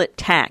ballot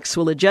tax,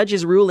 well, a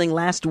judge's ruling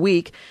last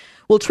week,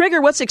 will trigger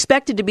what's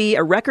expected to be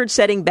a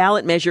record-setting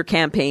ballot measure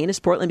campaign as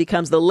Portland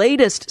becomes the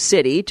latest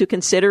city to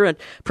consider a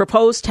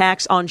proposed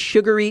tax on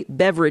sugary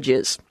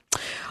beverages.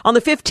 On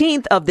the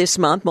 15th of this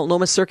month,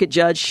 Multnomah Circuit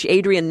Judge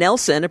Adrian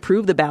Nelson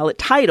approved the ballot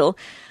title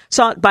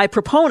sought by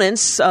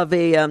proponents of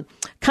a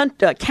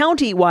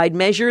county-wide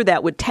measure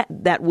that would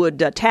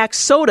tax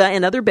soda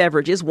and other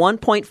beverages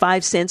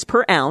 1.5 cents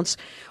per ounce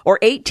or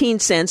 18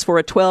 cents for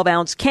a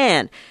 12-ounce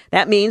can.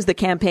 That means the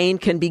campaign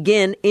can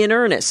begin in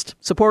earnest.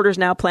 Supporters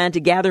now plan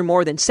to gather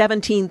more than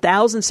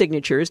 17,000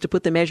 signatures to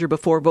put the measure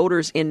before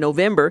voters in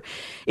November.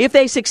 If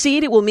they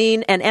succeed, it will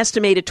mean an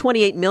estimated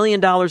 $28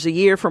 million a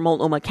year for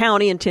Multnomah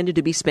County intended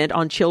to be spent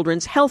on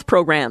children's health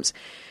programs.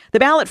 The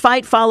ballot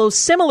fight follows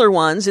similar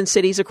ones in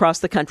cities across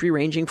the country,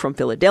 ranging from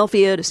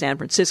Philadelphia to San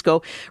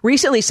Francisco.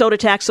 Recently, soda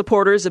tax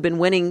supporters have been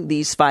winning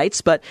these fights,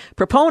 but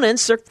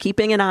proponents are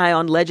keeping an eye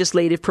on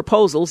legislative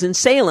proposals in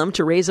Salem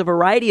to raise a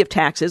variety of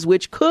taxes,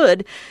 which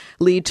could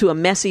lead to a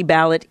messy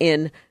ballot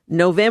in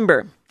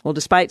November. Well,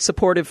 despite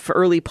supportive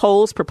early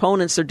polls,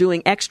 proponents are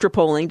doing extra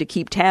polling to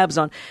keep tabs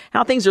on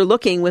how things are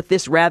looking with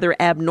this rather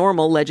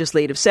abnormal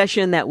legislative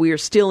session that we are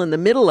still in the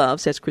middle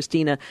of, says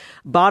Christina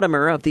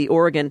Bottomer of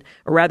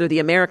the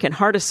American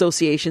Heart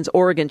Association's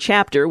Oregon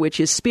chapter,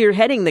 which is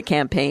spearheading the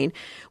campaign.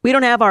 We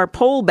don't have our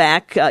poll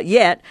back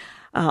yet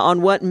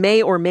on what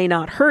may or may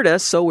not hurt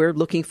us, so we're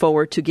looking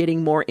forward to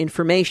getting more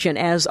information,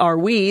 as are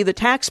we, the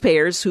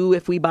taxpayers, who,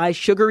 if we buy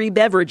sugary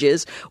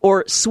beverages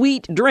or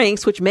sweet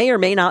drinks, which may or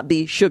may not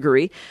be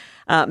sugary,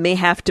 may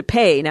have to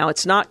pay. Now,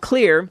 it's not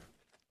clear,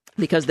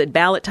 because the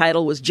ballot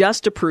title was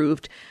just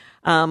approved,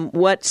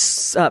 what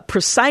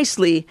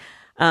precisely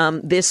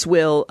this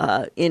will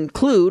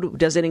include.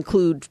 Does it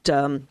include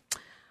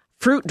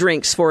fruit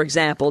drinks, for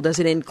example? Does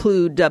it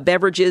include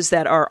beverages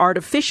that are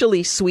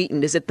artificially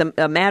sweetened? Is it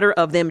a matter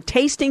of them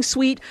tasting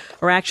sweet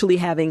or actually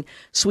having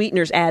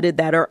sweeteners added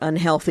that are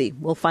unhealthy?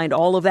 We'll find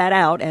all of that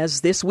out,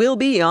 as this will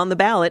be on the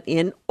ballot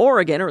in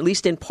Oregon, or at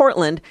least in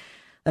Portland.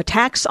 A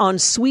tax on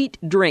sweet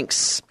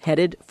drinks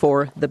headed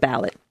for the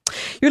ballot.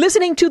 You're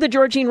listening to The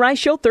Georgene Rice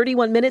Show,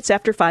 31 minutes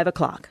after 5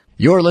 o'clock.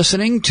 You're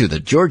listening to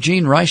The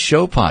Georgene Rice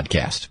Show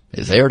podcast.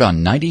 It's aired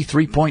on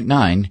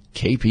 93.9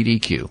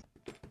 KPDQ.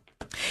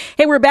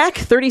 Hey, we're back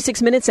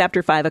 36 minutes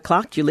after 5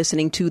 o'clock. You're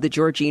listening to The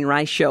Georgene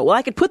Rice Show. Well,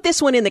 I could put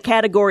this one in the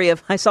category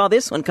of, I saw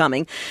this one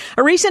coming.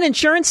 A recent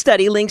insurance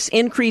study links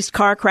increased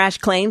car crash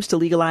claims to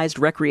legalized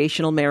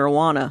recreational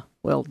marijuana.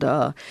 Well,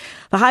 duh.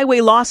 The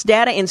Highway Loss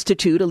Data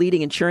Institute, a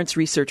leading insurance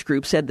research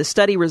group, said the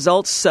study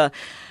results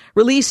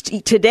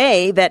released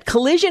today that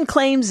collision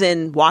claims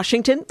in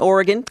Washington,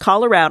 Oregon,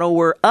 Colorado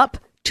were up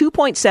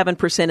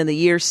 2.7% in the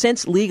year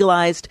since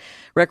legalized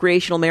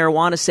recreational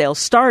marijuana sales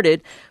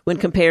started when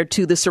compared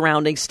to the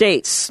surrounding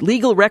states.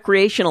 Legal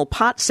recreational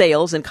pot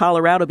sales in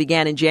Colorado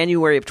began in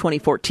January of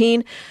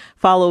 2014,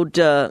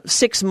 followed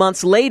 6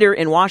 months later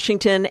in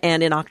Washington,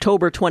 and in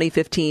October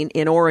 2015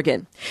 in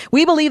Oregon.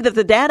 We believe that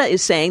the data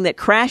is saying that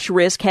crash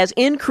risk has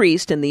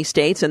increased in these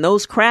states, and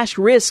those crash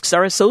risks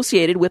are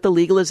associated with the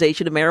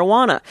legalization of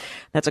marijuana.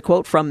 That's a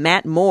quote from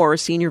Matt Moore,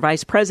 Senior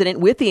Vice President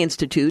with the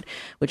Institute,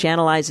 which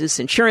analyzes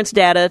insurance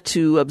data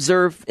to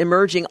observe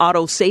emerging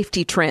auto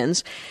safety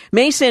trends.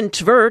 Mason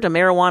Tvert, a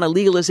marijuana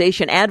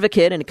legalization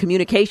advocate and a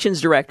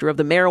communications director of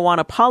the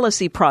Marijuana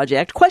Policy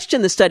Project,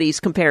 questioned the study's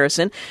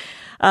comparison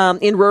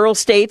in rural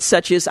states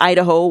such as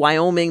Idaho,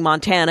 Wyoming,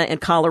 Montana,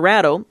 and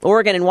Colorado,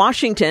 Oregon, and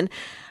Washington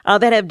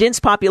that have dense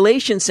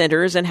population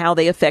centers, and how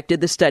they affected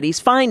the study's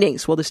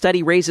findings. Well, the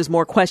study raises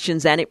more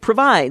questions than it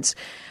provides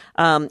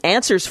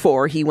answers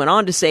for, he went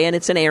on to say, and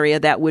it's an area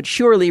that would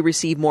surely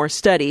receive more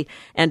study,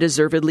 and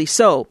deservedly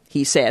so,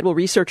 he said. Well,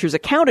 researchers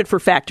accounted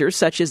for factors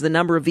such as the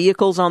number of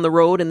vehicles on the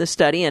road in the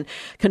study, and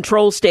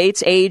control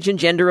states, age and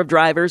gender of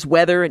drivers,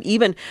 weather, and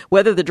even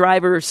whether the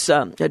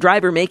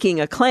driver making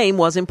a claim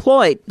was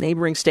employed.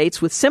 Neighboring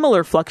states with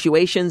similar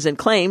fluctuations and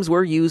claims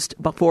were used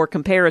for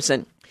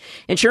comparison.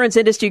 Insurance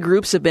industry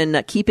groups have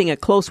been keeping a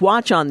close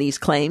watch on these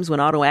claims when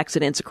auto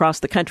accidents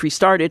across the country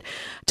started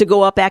to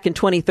go up back in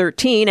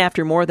 2013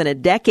 after more than a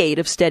decade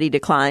of steady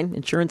decline.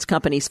 Insurance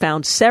companies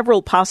found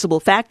several possible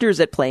factors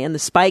at play in the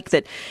spike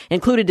that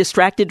included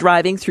distracted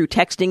driving through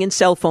texting and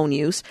cell phone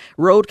use,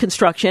 road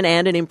construction,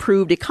 and an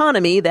improved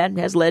economy that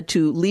has led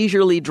to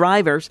leisurely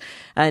drivers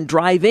and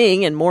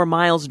driving and more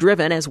miles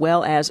driven, as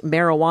well as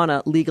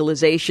marijuana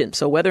legalization.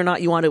 So whether or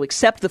not you want to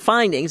accept the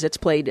findings, it's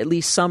played at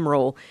least some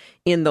role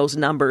in those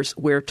numbers,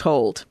 we're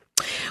told.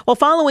 Well,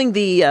 following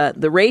the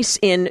race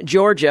in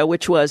Georgia,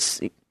 which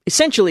was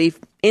essentially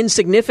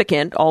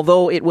insignificant,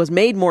 although it was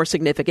made more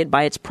significant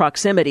by its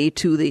proximity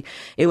to the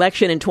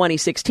election in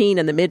 2016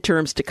 and the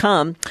midterms to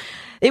come,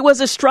 it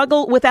was a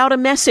struggle without a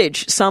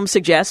message, some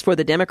suggest, for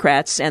the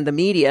Democrats and the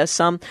media.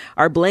 Some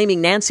are blaming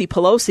Nancy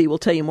Pelosi. We'll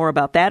tell you more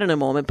about that in a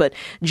moment. But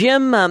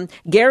Jim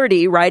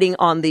Garrity, writing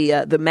on the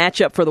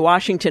matchup for the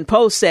Washington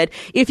Post, said,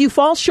 if you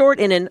fall short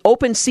in an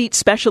open seat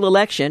special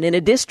election in a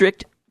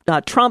district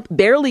Trump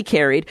barely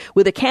carried,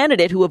 with a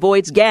candidate who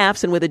avoids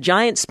gaffes and with a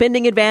giant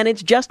spending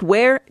advantage. Just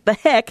where the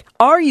heck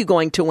are you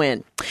going to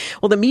win?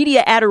 Well, the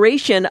media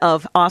adoration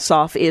of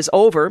Ossoff is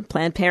over.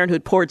 Planned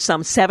Parenthood poured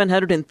some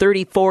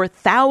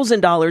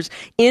 $734,000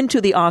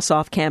 into the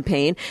Ossoff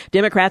campaign.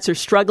 Democrats are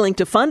struggling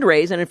to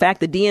fundraise, and in fact,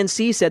 the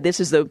DNC said this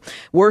is the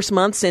worst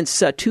month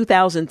since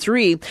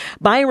 2003.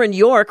 Byron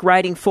York,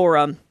 writing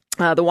for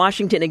the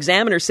Washington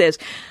Examiner, says,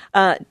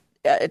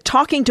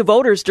 talking to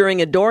voters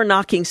during a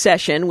door-knocking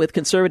session with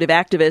conservative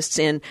activists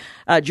in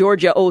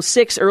Georgia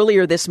 06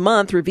 earlier this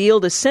month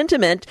revealed a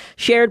sentiment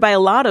shared by a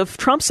lot of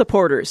Trump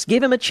supporters.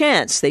 Give him a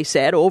chance, they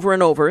said over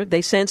and over.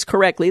 They sense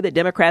correctly that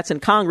Democrats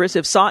in Congress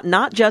have sought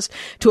not just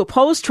to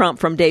oppose Trump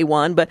from day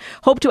one, but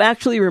hope to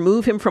actually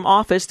remove him from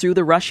office through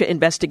the Russia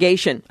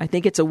investigation. I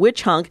think it's a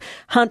witch hunt.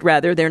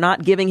 They're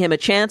not giving him a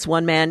chance,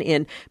 one man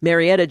in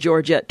Marietta,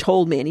 Georgia,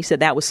 told me. And he said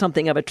that was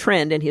something of a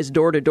trend in his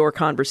door-to-door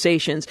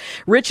conversations.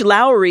 Rich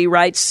Lowry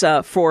writes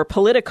for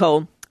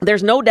Politico,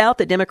 there's no doubt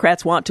that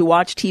Democrats want to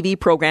watch TV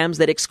programs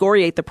that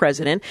excoriate the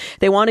president.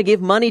 They want to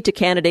give money to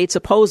candidates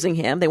opposing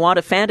him. They want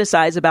to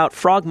fantasize about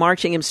frog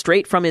marching him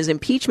straight from his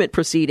impeachment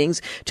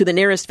proceedings to the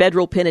nearest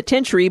federal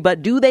penitentiary.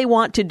 But do they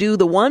want to do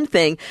the one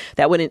thing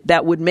that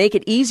would make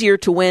it easier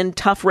to win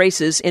tough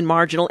races in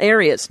marginal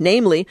areas,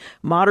 namely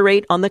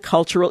moderate on the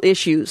cultural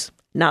issues?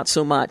 Not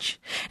so much.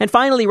 And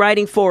finally,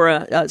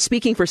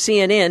 speaking for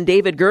CNN,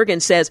 David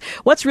Gergen says,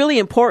 what's really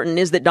important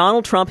is that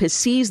Donald Trump has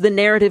seized the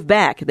narrative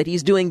back, that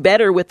he's doing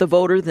better with the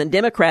voter than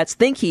Democrats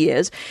think he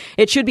is.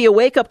 It should be a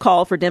wake-up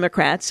call for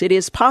Democrats. It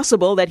is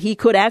possible that he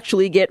could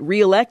actually get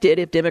reelected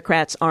if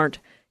Democrats aren't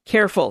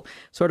careful.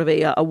 Sort of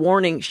a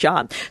warning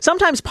shot.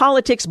 Sometimes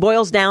politics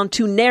boils down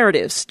to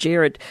narratives.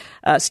 Jared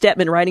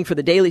Stepman, writing for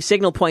the Daily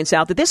Signal, points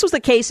out that this was the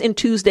case in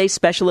Tuesday's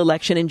special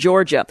election in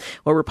Georgia,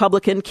 where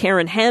Republican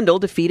Karen Handel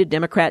defeated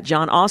Democrat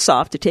Jon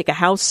Ossoff to take a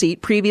House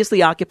seat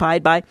previously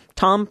occupied by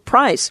Tom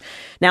Price,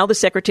 now the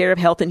Secretary of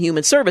Health and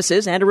Human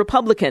Services and a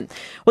Republican.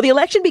 Well, the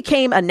election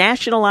became a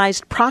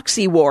nationalized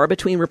proxy war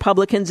between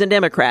Republicans and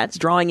Democrats,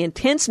 drawing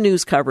intense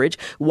news coverage,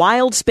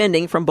 wild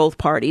spending from both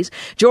parties.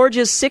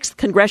 Georgia's 6th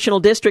congressional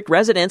district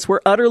residents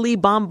were utterly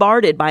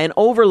bombarded by an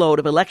overload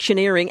of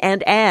electioneering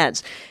and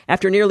ads.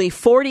 After nearly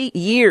 40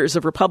 years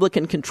of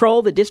Republican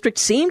control, the district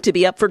seemed to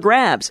be up for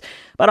grabs.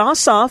 But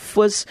Ossoff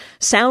was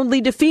soundly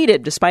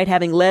defeated, despite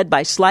having led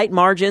by slight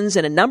margins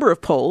in a number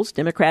of polls.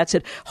 Democrats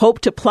had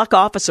hoped to pluck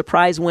off a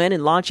surprise win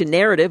and launch a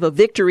narrative of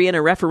victory in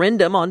a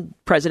referendum on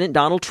President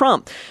Donald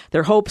Trump.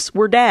 Their hopes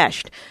were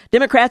dashed.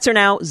 Democrats are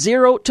now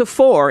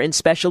 0-4 in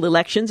special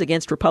elections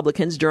against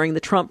Republicans during the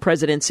Trump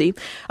presidency.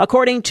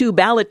 According to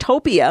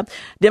Ballotopia,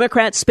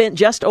 Democrats spent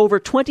just over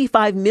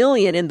 $25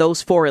 million in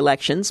those 4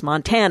 elections: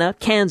 Montana,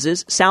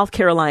 Kansas, South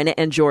Carolina,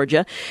 and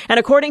Georgia. And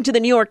according to the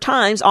New York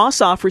Times,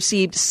 Ossoff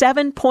received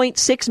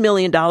 $7.6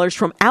 million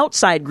from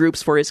outside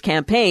groups for his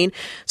campaign,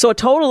 so a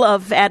total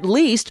of at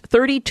least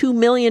 $32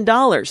 million.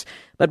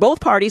 But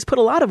both parties put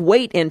a lot of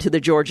weight into the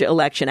Georgia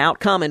election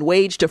outcome and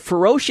waged a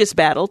ferocious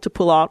battle to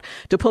pull out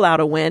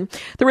a win.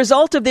 The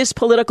result of this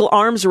political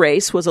arms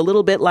race was a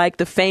little bit like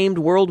the famed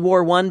World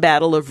War I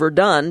battle of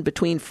Verdun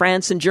between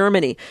France and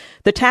Germany.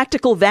 The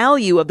tactical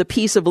value of the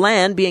piece of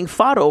land being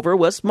fought over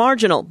was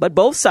marginal, but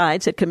both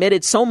sides had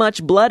committed so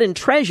much blood and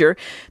treasure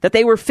that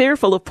they were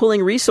fearful of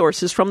pulling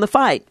resources from the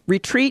fight.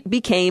 Retreat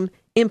became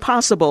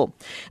impossible.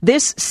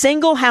 This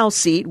single House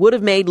seat would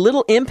have made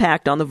little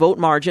impact on the vote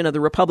margin of the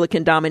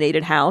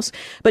Republican-dominated House,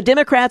 but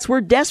Democrats were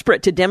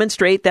desperate to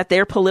demonstrate that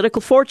their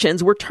political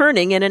fortunes were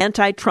turning in an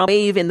anti-Trump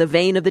wave in the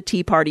vein of the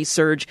Tea Party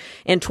surge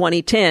in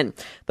 2010.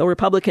 Though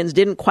Republicans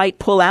didn't quite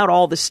pull out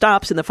all the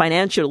stops in the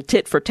financial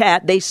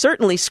tit-for-tat, they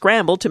certainly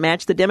scrambled to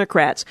match the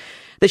Democrats.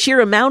 The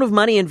sheer amount of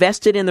money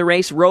invested in the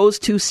race rose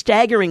to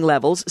staggering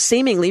levels,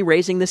 seemingly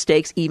raising the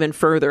stakes even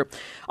further.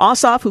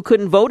 Ossoff, who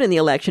couldn't vote in the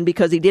election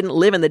because he didn't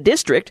live in the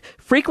district,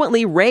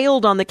 frequently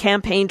railed on the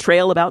campaign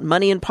trail about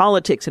money in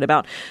politics and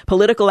about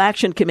political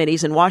action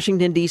committees in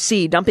Washington,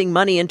 D.C., dumping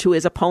money into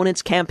his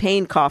opponent's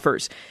campaign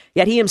coffers.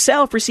 Yet he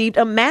himself received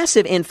a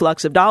massive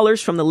influx of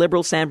dollars from the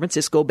liberal San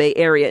Francisco Bay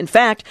Area. In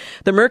fact,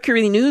 the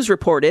Mercury News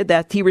reported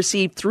that he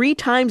received 3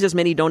 times as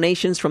many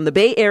donations from the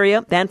Bay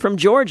Area than from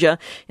Georgia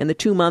in the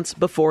 2 months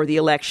before the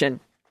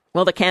election.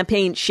 Well, the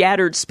campaign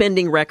shattered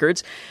spending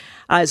records.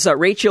 As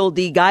Rachel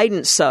D.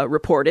 Guidance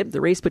reported, the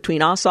race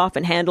between Ossoff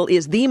and Handel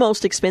is the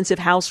most expensive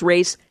House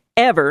race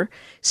ever.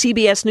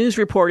 CBS News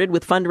reported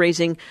with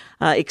fundraising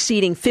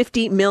exceeding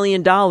 $50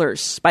 million.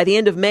 By the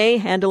end of May,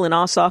 Handel and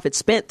Ossoff had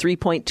spent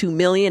 $3.2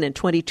 million and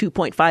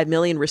 $22.5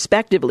 million,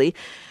 respectively,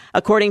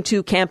 according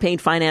to campaign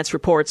finance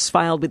reports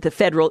filed with the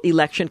Federal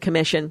Election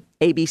Commission.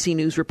 ABC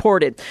News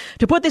reported.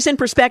 To put this in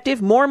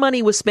perspective, more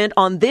money was spent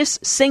on this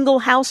single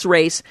House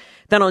race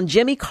than on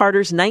Jimmy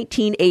Carter's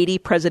 1980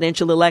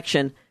 presidential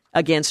election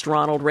against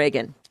Ronald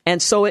Reagan.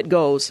 And so it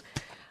goes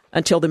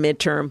until the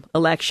midterm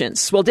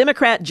elections. Well,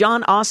 Democrat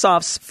Jon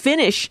Ossoff's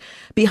finish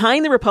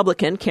behind the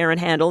Republican Karen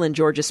Handel in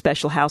Georgia's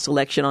special House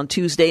election on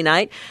Tuesday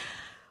night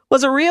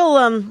was a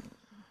real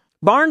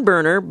barn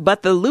burner,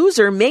 but the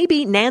loser may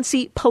be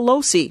Nancy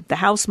Pelosi, the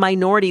House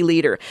Minority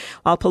Leader.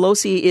 While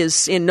Pelosi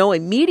is in no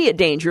immediate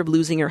danger of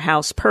losing her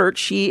House perch,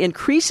 she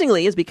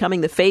increasingly is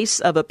becoming the face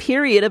of a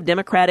period of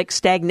Democratic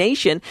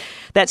stagnation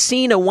that's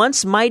seen a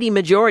once mighty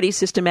majority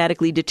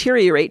systematically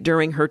deteriorate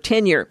during her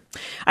tenure.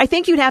 I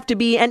think you'd have to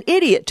be an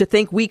idiot to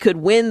think we could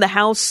win the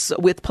House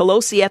with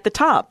Pelosi at the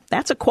top.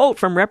 That's a quote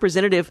from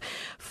Representative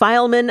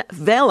Fileman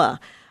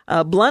Vela.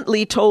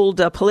 Bluntly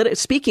told,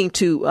 speaking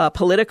to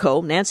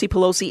Politico, Nancy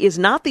Pelosi is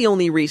not the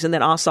only reason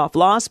that Ossoff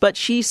lost, but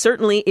she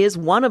certainly is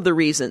one of the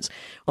reasons.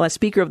 Well, as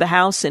Speaker of the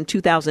House in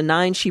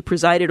 2009, she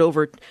presided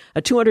over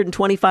a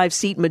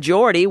 225-seat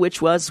majority,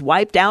 which was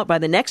wiped out by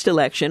the next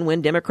election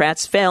when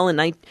Democrats fell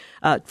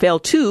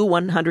to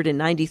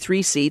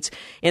 193 seats.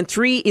 In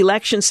 3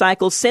 election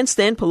cycles since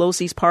then,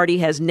 Pelosi's party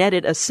has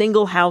netted a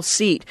single House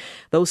seat.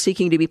 Those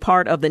seeking to be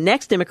part of the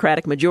next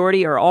Democratic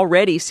majority are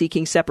already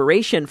seeking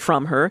separation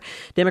from her.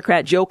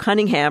 Democrat Joe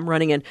Cunningham,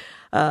 running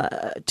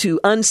to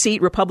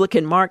unseat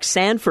Republican Mark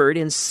Sanford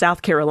in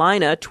South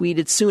Carolina,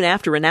 tweeted soon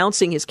after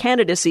announcing his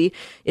candidacy,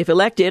 "If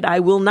elected, I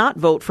will not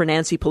vote for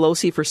Nancy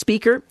Pelosi for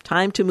Speaker.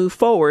 Time to move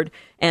forward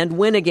and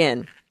win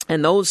again."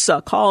 And those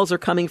calls are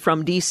coming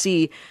from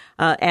D.C.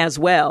 As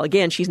well.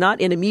 Again, she's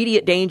not in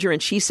immediate danger,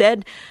 and she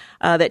said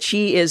that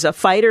she is a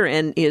fighter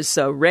and is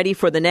ready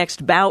for the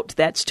next bout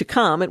that's to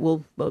come. It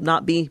will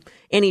not be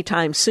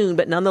anytime soon,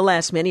 but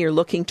nonetheless, many are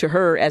looking to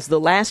her as the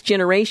last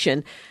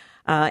generation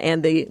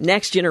and the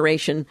next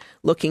generation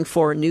looking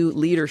for new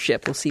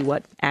leadership. We'll see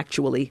what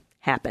actually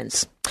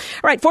happens.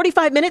 All right,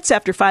 45 minutes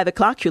after 5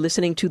 o'clock, you're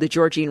listening to The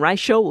Georgene Rice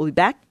Show. We'll be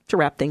back to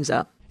wrap things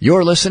up.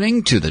 You're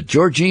listening to The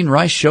Georgene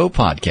Rice Show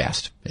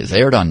podcast. It's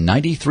aired on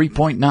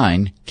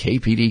 93.9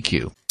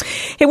 KPDQ.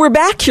 Hey, we're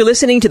back. You're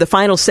listening to the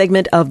final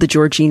segment of The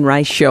Georgene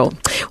Rice Show.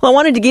 Well, I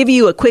wanted to give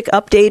you a quick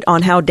update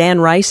on how Dan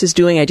Rice is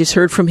doing. I just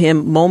heard from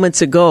him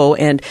moments ago,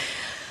 and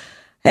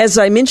as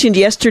I mentioned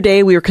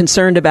yesterday, we were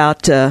concerned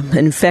about an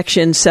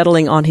infection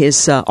settling on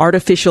his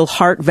artificial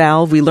heart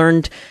valve. We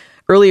learned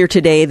earlier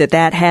today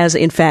that has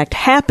in fact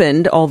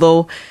happened,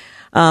 although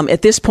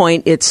at this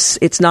point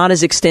it's not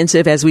as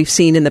extensive as we've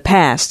seen in the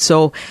past.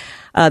 So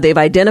they've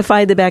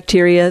identified the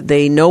bacteria,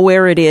 they know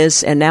where it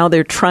is, and now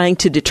they're trying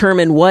to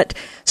determine what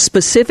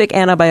specific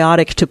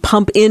antibiotic to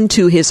pump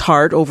into his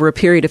heart over a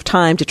period of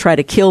time to try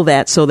to kill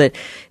that so that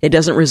it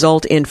doesn't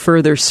result in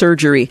further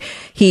surgery.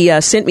 He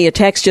sent me a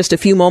text just a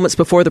few moments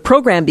before the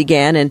program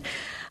began and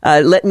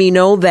let me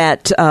know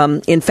that,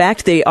 in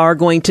fact, they are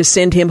going to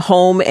send him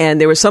home, and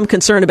there was some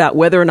concern about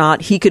whether or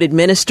not he could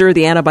administer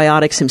the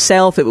antibiotics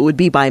himself, if it would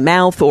be by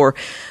mouth or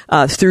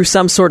through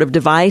some sort of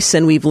device,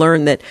 and we've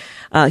learned that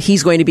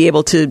he's going to be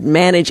able to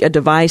manage a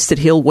device that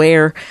he'll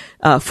wear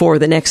for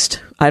the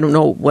next, I don't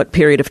know what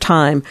period of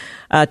time,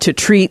 to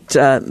treat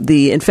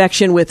the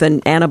infection with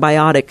an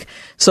antibiotic.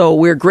 So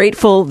we're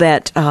grateful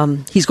that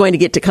he's going to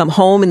get to come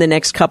home in the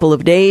next couple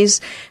of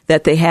days,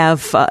 that they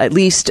have at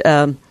least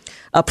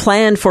a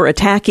plan for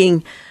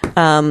attacking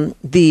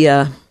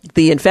the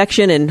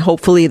infection, and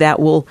hopefully that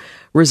will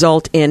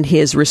result in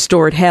his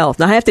restored health.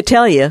 Now, I have to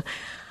tell you,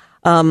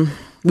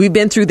 we've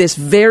been through this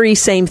very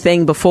same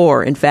thing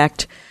before. In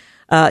fact,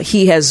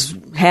 he has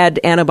had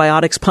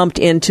antibiotics pumped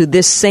into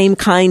this same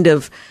kind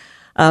of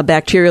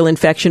bacterial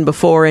infection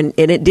before, and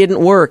it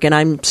didn't work. And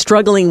I'm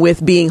struggling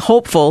with being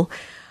hopeful,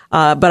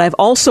 but I've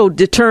also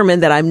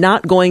determined that I'm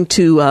not going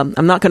to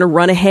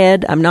run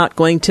ahead. I'm not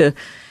going to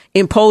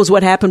impose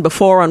what happened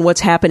before on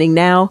what's happening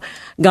now.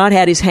 God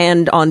had his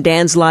hand on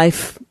Dan's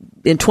life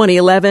in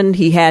 2011.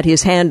 He had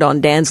his hand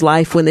on Dan's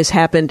life when this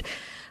happened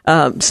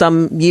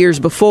some years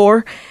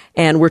before,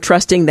 and we're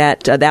trusting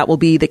that that will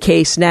be the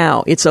case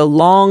now. It's a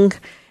long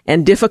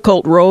and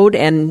difficult road,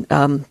 and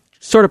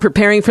sort of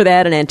preparing for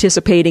that and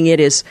anticipating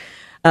it is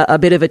a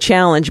bit of a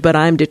challenge, but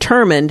I'm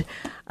determined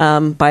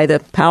by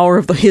the power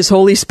of his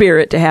Holy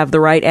Spirit to have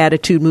the right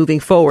attitude moving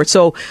forward.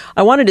 So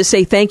I wanted to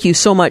say thank you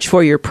so much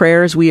for your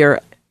prayers. We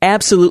are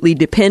absolutely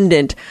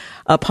dependent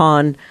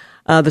upon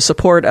the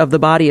support of the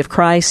body of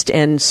Christ,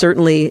 and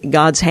certainly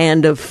God's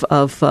hand of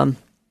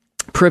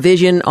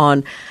provision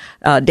on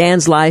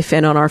Dan's life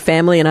and on our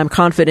family. And I'm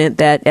confident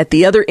that at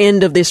the other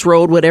end of this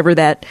road, whatever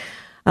that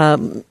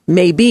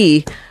may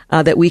be,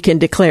 that we can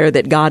declare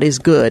that God is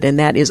good, and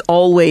that is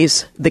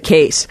always the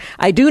case.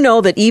 I do know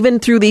that even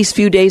through these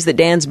few days that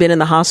Dan's been in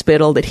the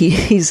hospital, that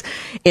he's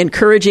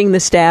encouraging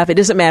the staff. It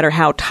doesn't matter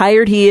how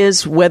tired he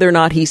is, whether or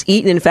not he's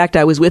eaten. In fact,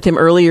 I was with him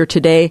earlier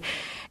today,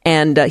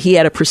 and he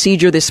had a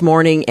procedure this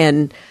morning,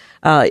 and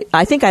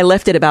I think I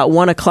left at about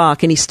 1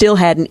 o'clock, and he still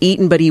hadn't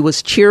eaten, but he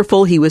was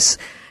cheerful. He was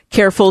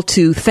careful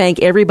to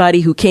thank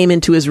everybody who came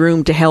into his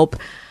room to help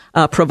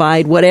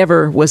provide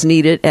whatever was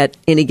needed at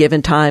any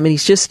given time. And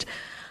he's just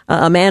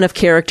a man of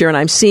character, and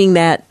I'm seeing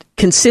that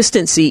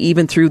consistency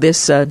even through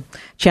this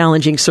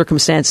challenging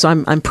circumstance. So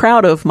I'm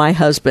proud of my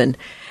husband,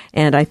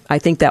 and I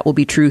think that will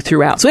be true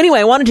throughout. So anyway,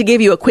 I wanted to give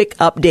you a quick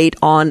update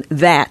on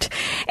that.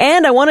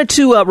 And I wanted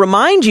to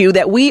remind you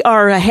that we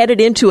are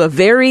headed into a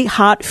very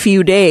hot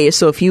few days.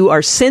 So if you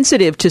are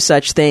sensitive to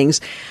such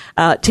things,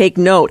 take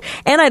note.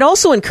 And I'd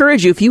also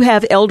encourage you, if you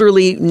have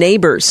elderly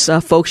neighbors,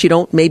 folks you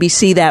don't maybe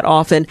see that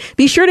often,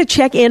 be sure to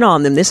check in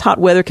on them. This hot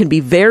weather can be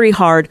very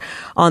hard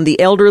on the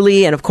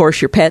elderly and, of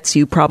course, your pets.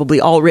 You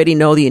probably already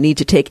know that you need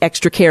to take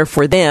extra care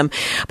for them.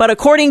 But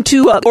according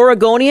to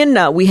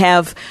Oregonian, we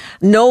have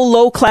no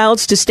low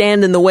clouds to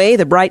stand in the way.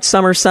 The bright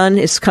summer sun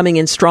is coming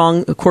in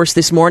strong, of course,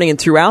 this morning and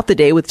throughout the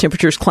day, with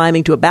temperatures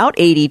climbing to about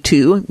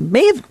 82.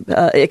 May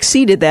have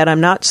exceeded that,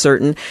 I'm not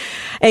certain.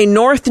 A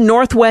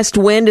north-northwest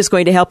wind is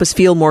going to help us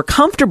feel more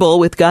comfortable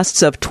with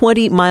gusts of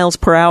 20 miles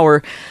per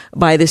hour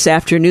by this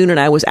afternoon, and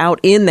I was out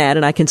in that,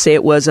 and I can say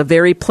it was a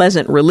very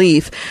pleasant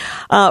relief.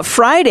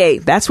 Friday,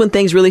 that's when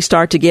things really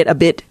start to get a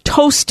bit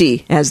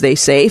toasty, as they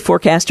say.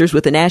 Forecasters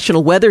with the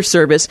National Weather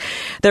Service,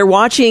 they're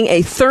watching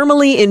a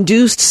thermally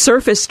induced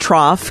surface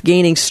trough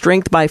gaining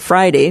strength by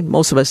Friday.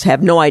 Most of us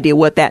have no idea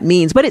what that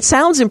means, but it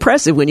sounds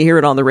impressive when you hear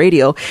it on the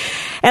radio.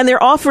 And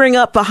they're offering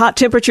up hot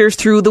temperatures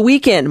through the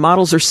weekend.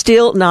 Models are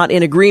still not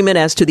in agreement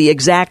as to the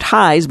exact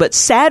highs, but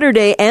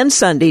Saturday and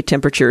Sunday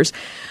temperatures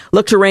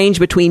look to range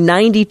between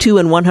 92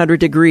 and 100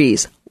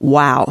 degrees.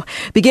 Wow.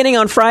 Beginning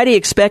on Friday,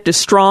 expect a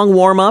strong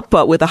warm-up,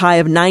 but with a high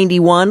of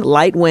 91,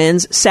 light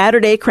winds.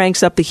 Saturday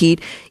cranks up the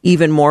heat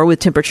even more, with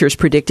temperatures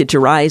predicted to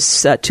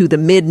rise to the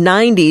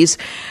mid-90s.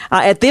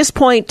 At this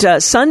point,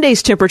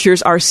 Sunday's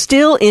temperatures are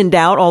still in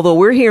doubt, although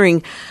we're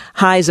hearing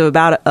highs of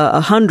about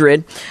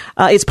 100.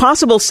 It's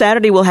possible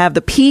Saturday will have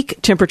the peak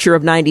temperature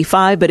of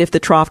 95, but if the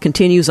trough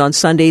continues on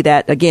Sunday,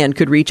 that again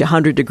could reach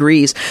 100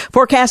 degrees.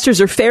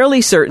 Forecasters are fairly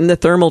certain the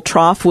thermal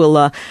trough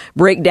will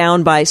break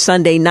down by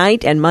Sunday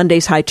night, and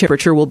Monday's high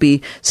temperature will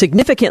be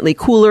significantly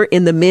cooler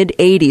in the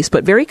mid-80s,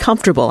 but very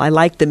comfortable. I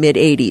like the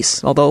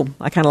mid-80s, although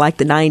I kind of like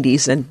the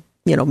 90s and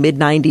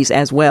mid-90s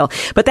as well.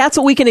 But that's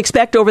what we can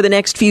expect over the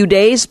next few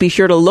days. Be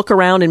sure to look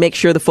around and make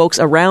sure the folks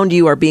around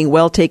you are being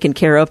well taken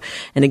care of.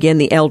 And again,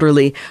 the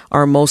elderly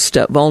are most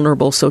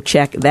vulnerable, so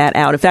check that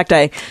out. In fact,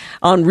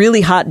 on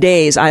really hot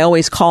days, I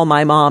always call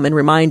my mom and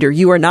remind her,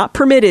 you are not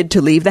permitted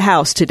to leave the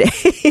house today.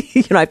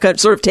 I've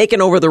sort of taken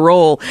over the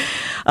role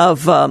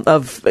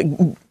of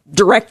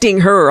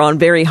directing her on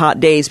very hot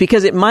days,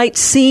 because it might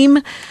seem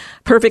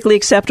perfectly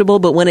acceptable,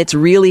 but when it's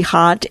really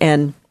hot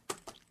and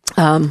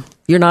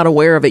you're not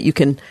aware of it, you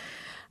can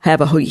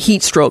have a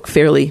heat stroke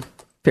fairly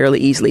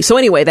easily. So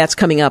anyway, that's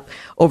coming up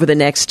over the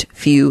next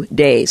few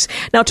days.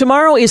 Now,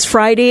 tomorrow is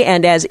Friday,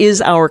 and as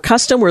is our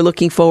custom, we're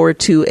looking forward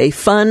to a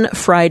fun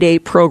Friday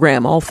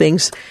program. All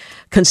things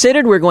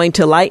considered, we're going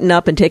to lighten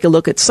up and take a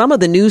look at some of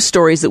the news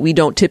stories that we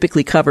don't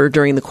typically cover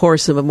during the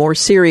course of a more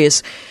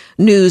serious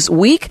news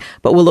week,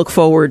 but we'll look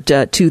forward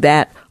to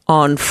that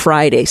on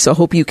Friday. So I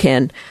hope you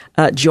can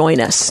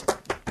join us.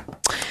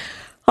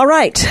 All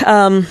right.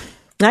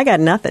 I got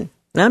nothing.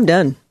 I'm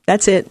done.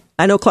 That's it.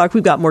 I know, Clark,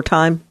 we've got more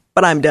time,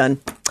 but I'm done.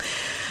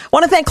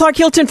 Want to thank Clark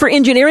Hilton for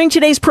engineering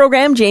today's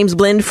program, James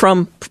Blend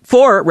for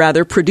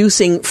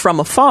producing from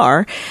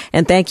afar,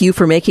 and thank you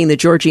for making the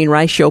Georgene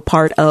Rice Show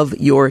part of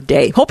your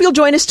day. Hope you'll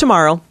join us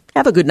tomorrow.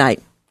 Have a good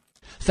night.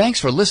 Thanks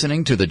for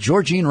listening to the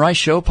Georgene Rice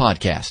Show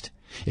podcast.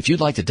 If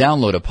you'd like to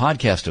download a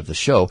podcast of the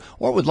show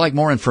or would like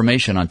more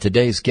information on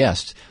today's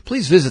guests,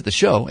 please visit the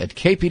show at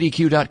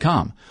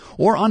kpdq.com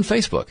or on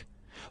Facebook.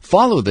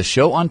 Follow the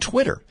show on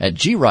Twitter at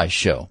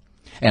GRiceShow,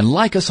 and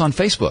like us on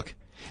Facebook.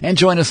 And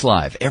join us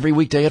live every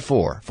weekday at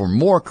 4 for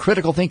more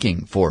critical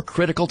thinking for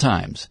critical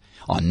times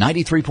on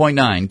 93.9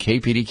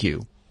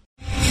 KPDQ.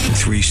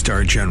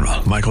 3-star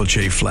General Michael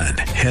J. Flynn,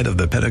 head of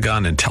the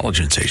Pentagon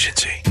Intelligence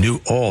Agency, knew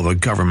all the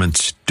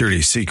government's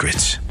dirty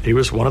secrets. He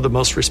was one of the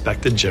most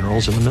respected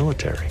generals in the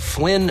military.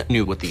 Flynn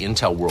knew what the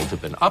intel world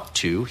had been up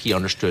to. He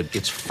understood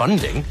its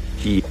funding.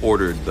 He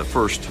ordered the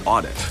first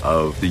audit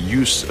of the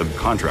use of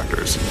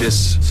contractors.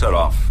 This set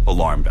off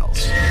alarm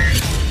bells.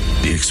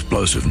 The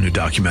explosive new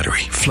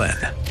documentary, Flynn,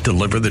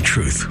 Deliver the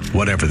Truth,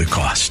 Whatever the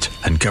Cost,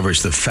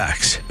 uncovers the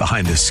facts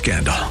behind this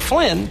scandal.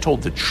 Flynn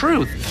told the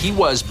truth. He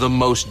was the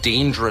most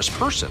dangerous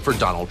person for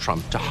Donald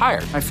Trump to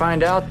hire. I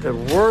find out the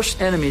worst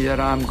enemy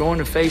that I'm going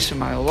to face in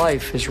my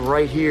life is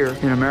right here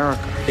in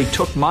America. They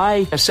took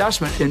my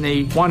assessment and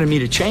they wanted me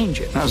to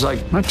change it. And I was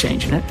like, I'm not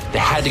changing it. They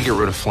had to get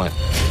rid of Flynn.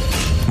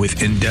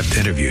 With in-depth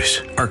interviews,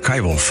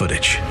 archival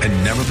footage,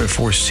 and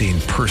never-before-seen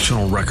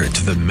personal records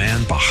of the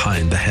man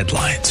behind the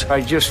headlines.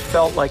 I just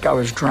felt like I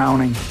was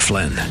drowning.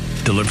 Flynn,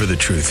 Deliver the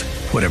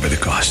Truth, Whatever the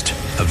Cost.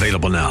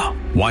 Available now.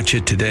 Watch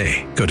it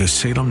today. Go to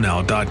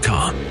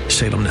salemnow.com.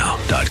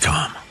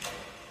 salemnow.com.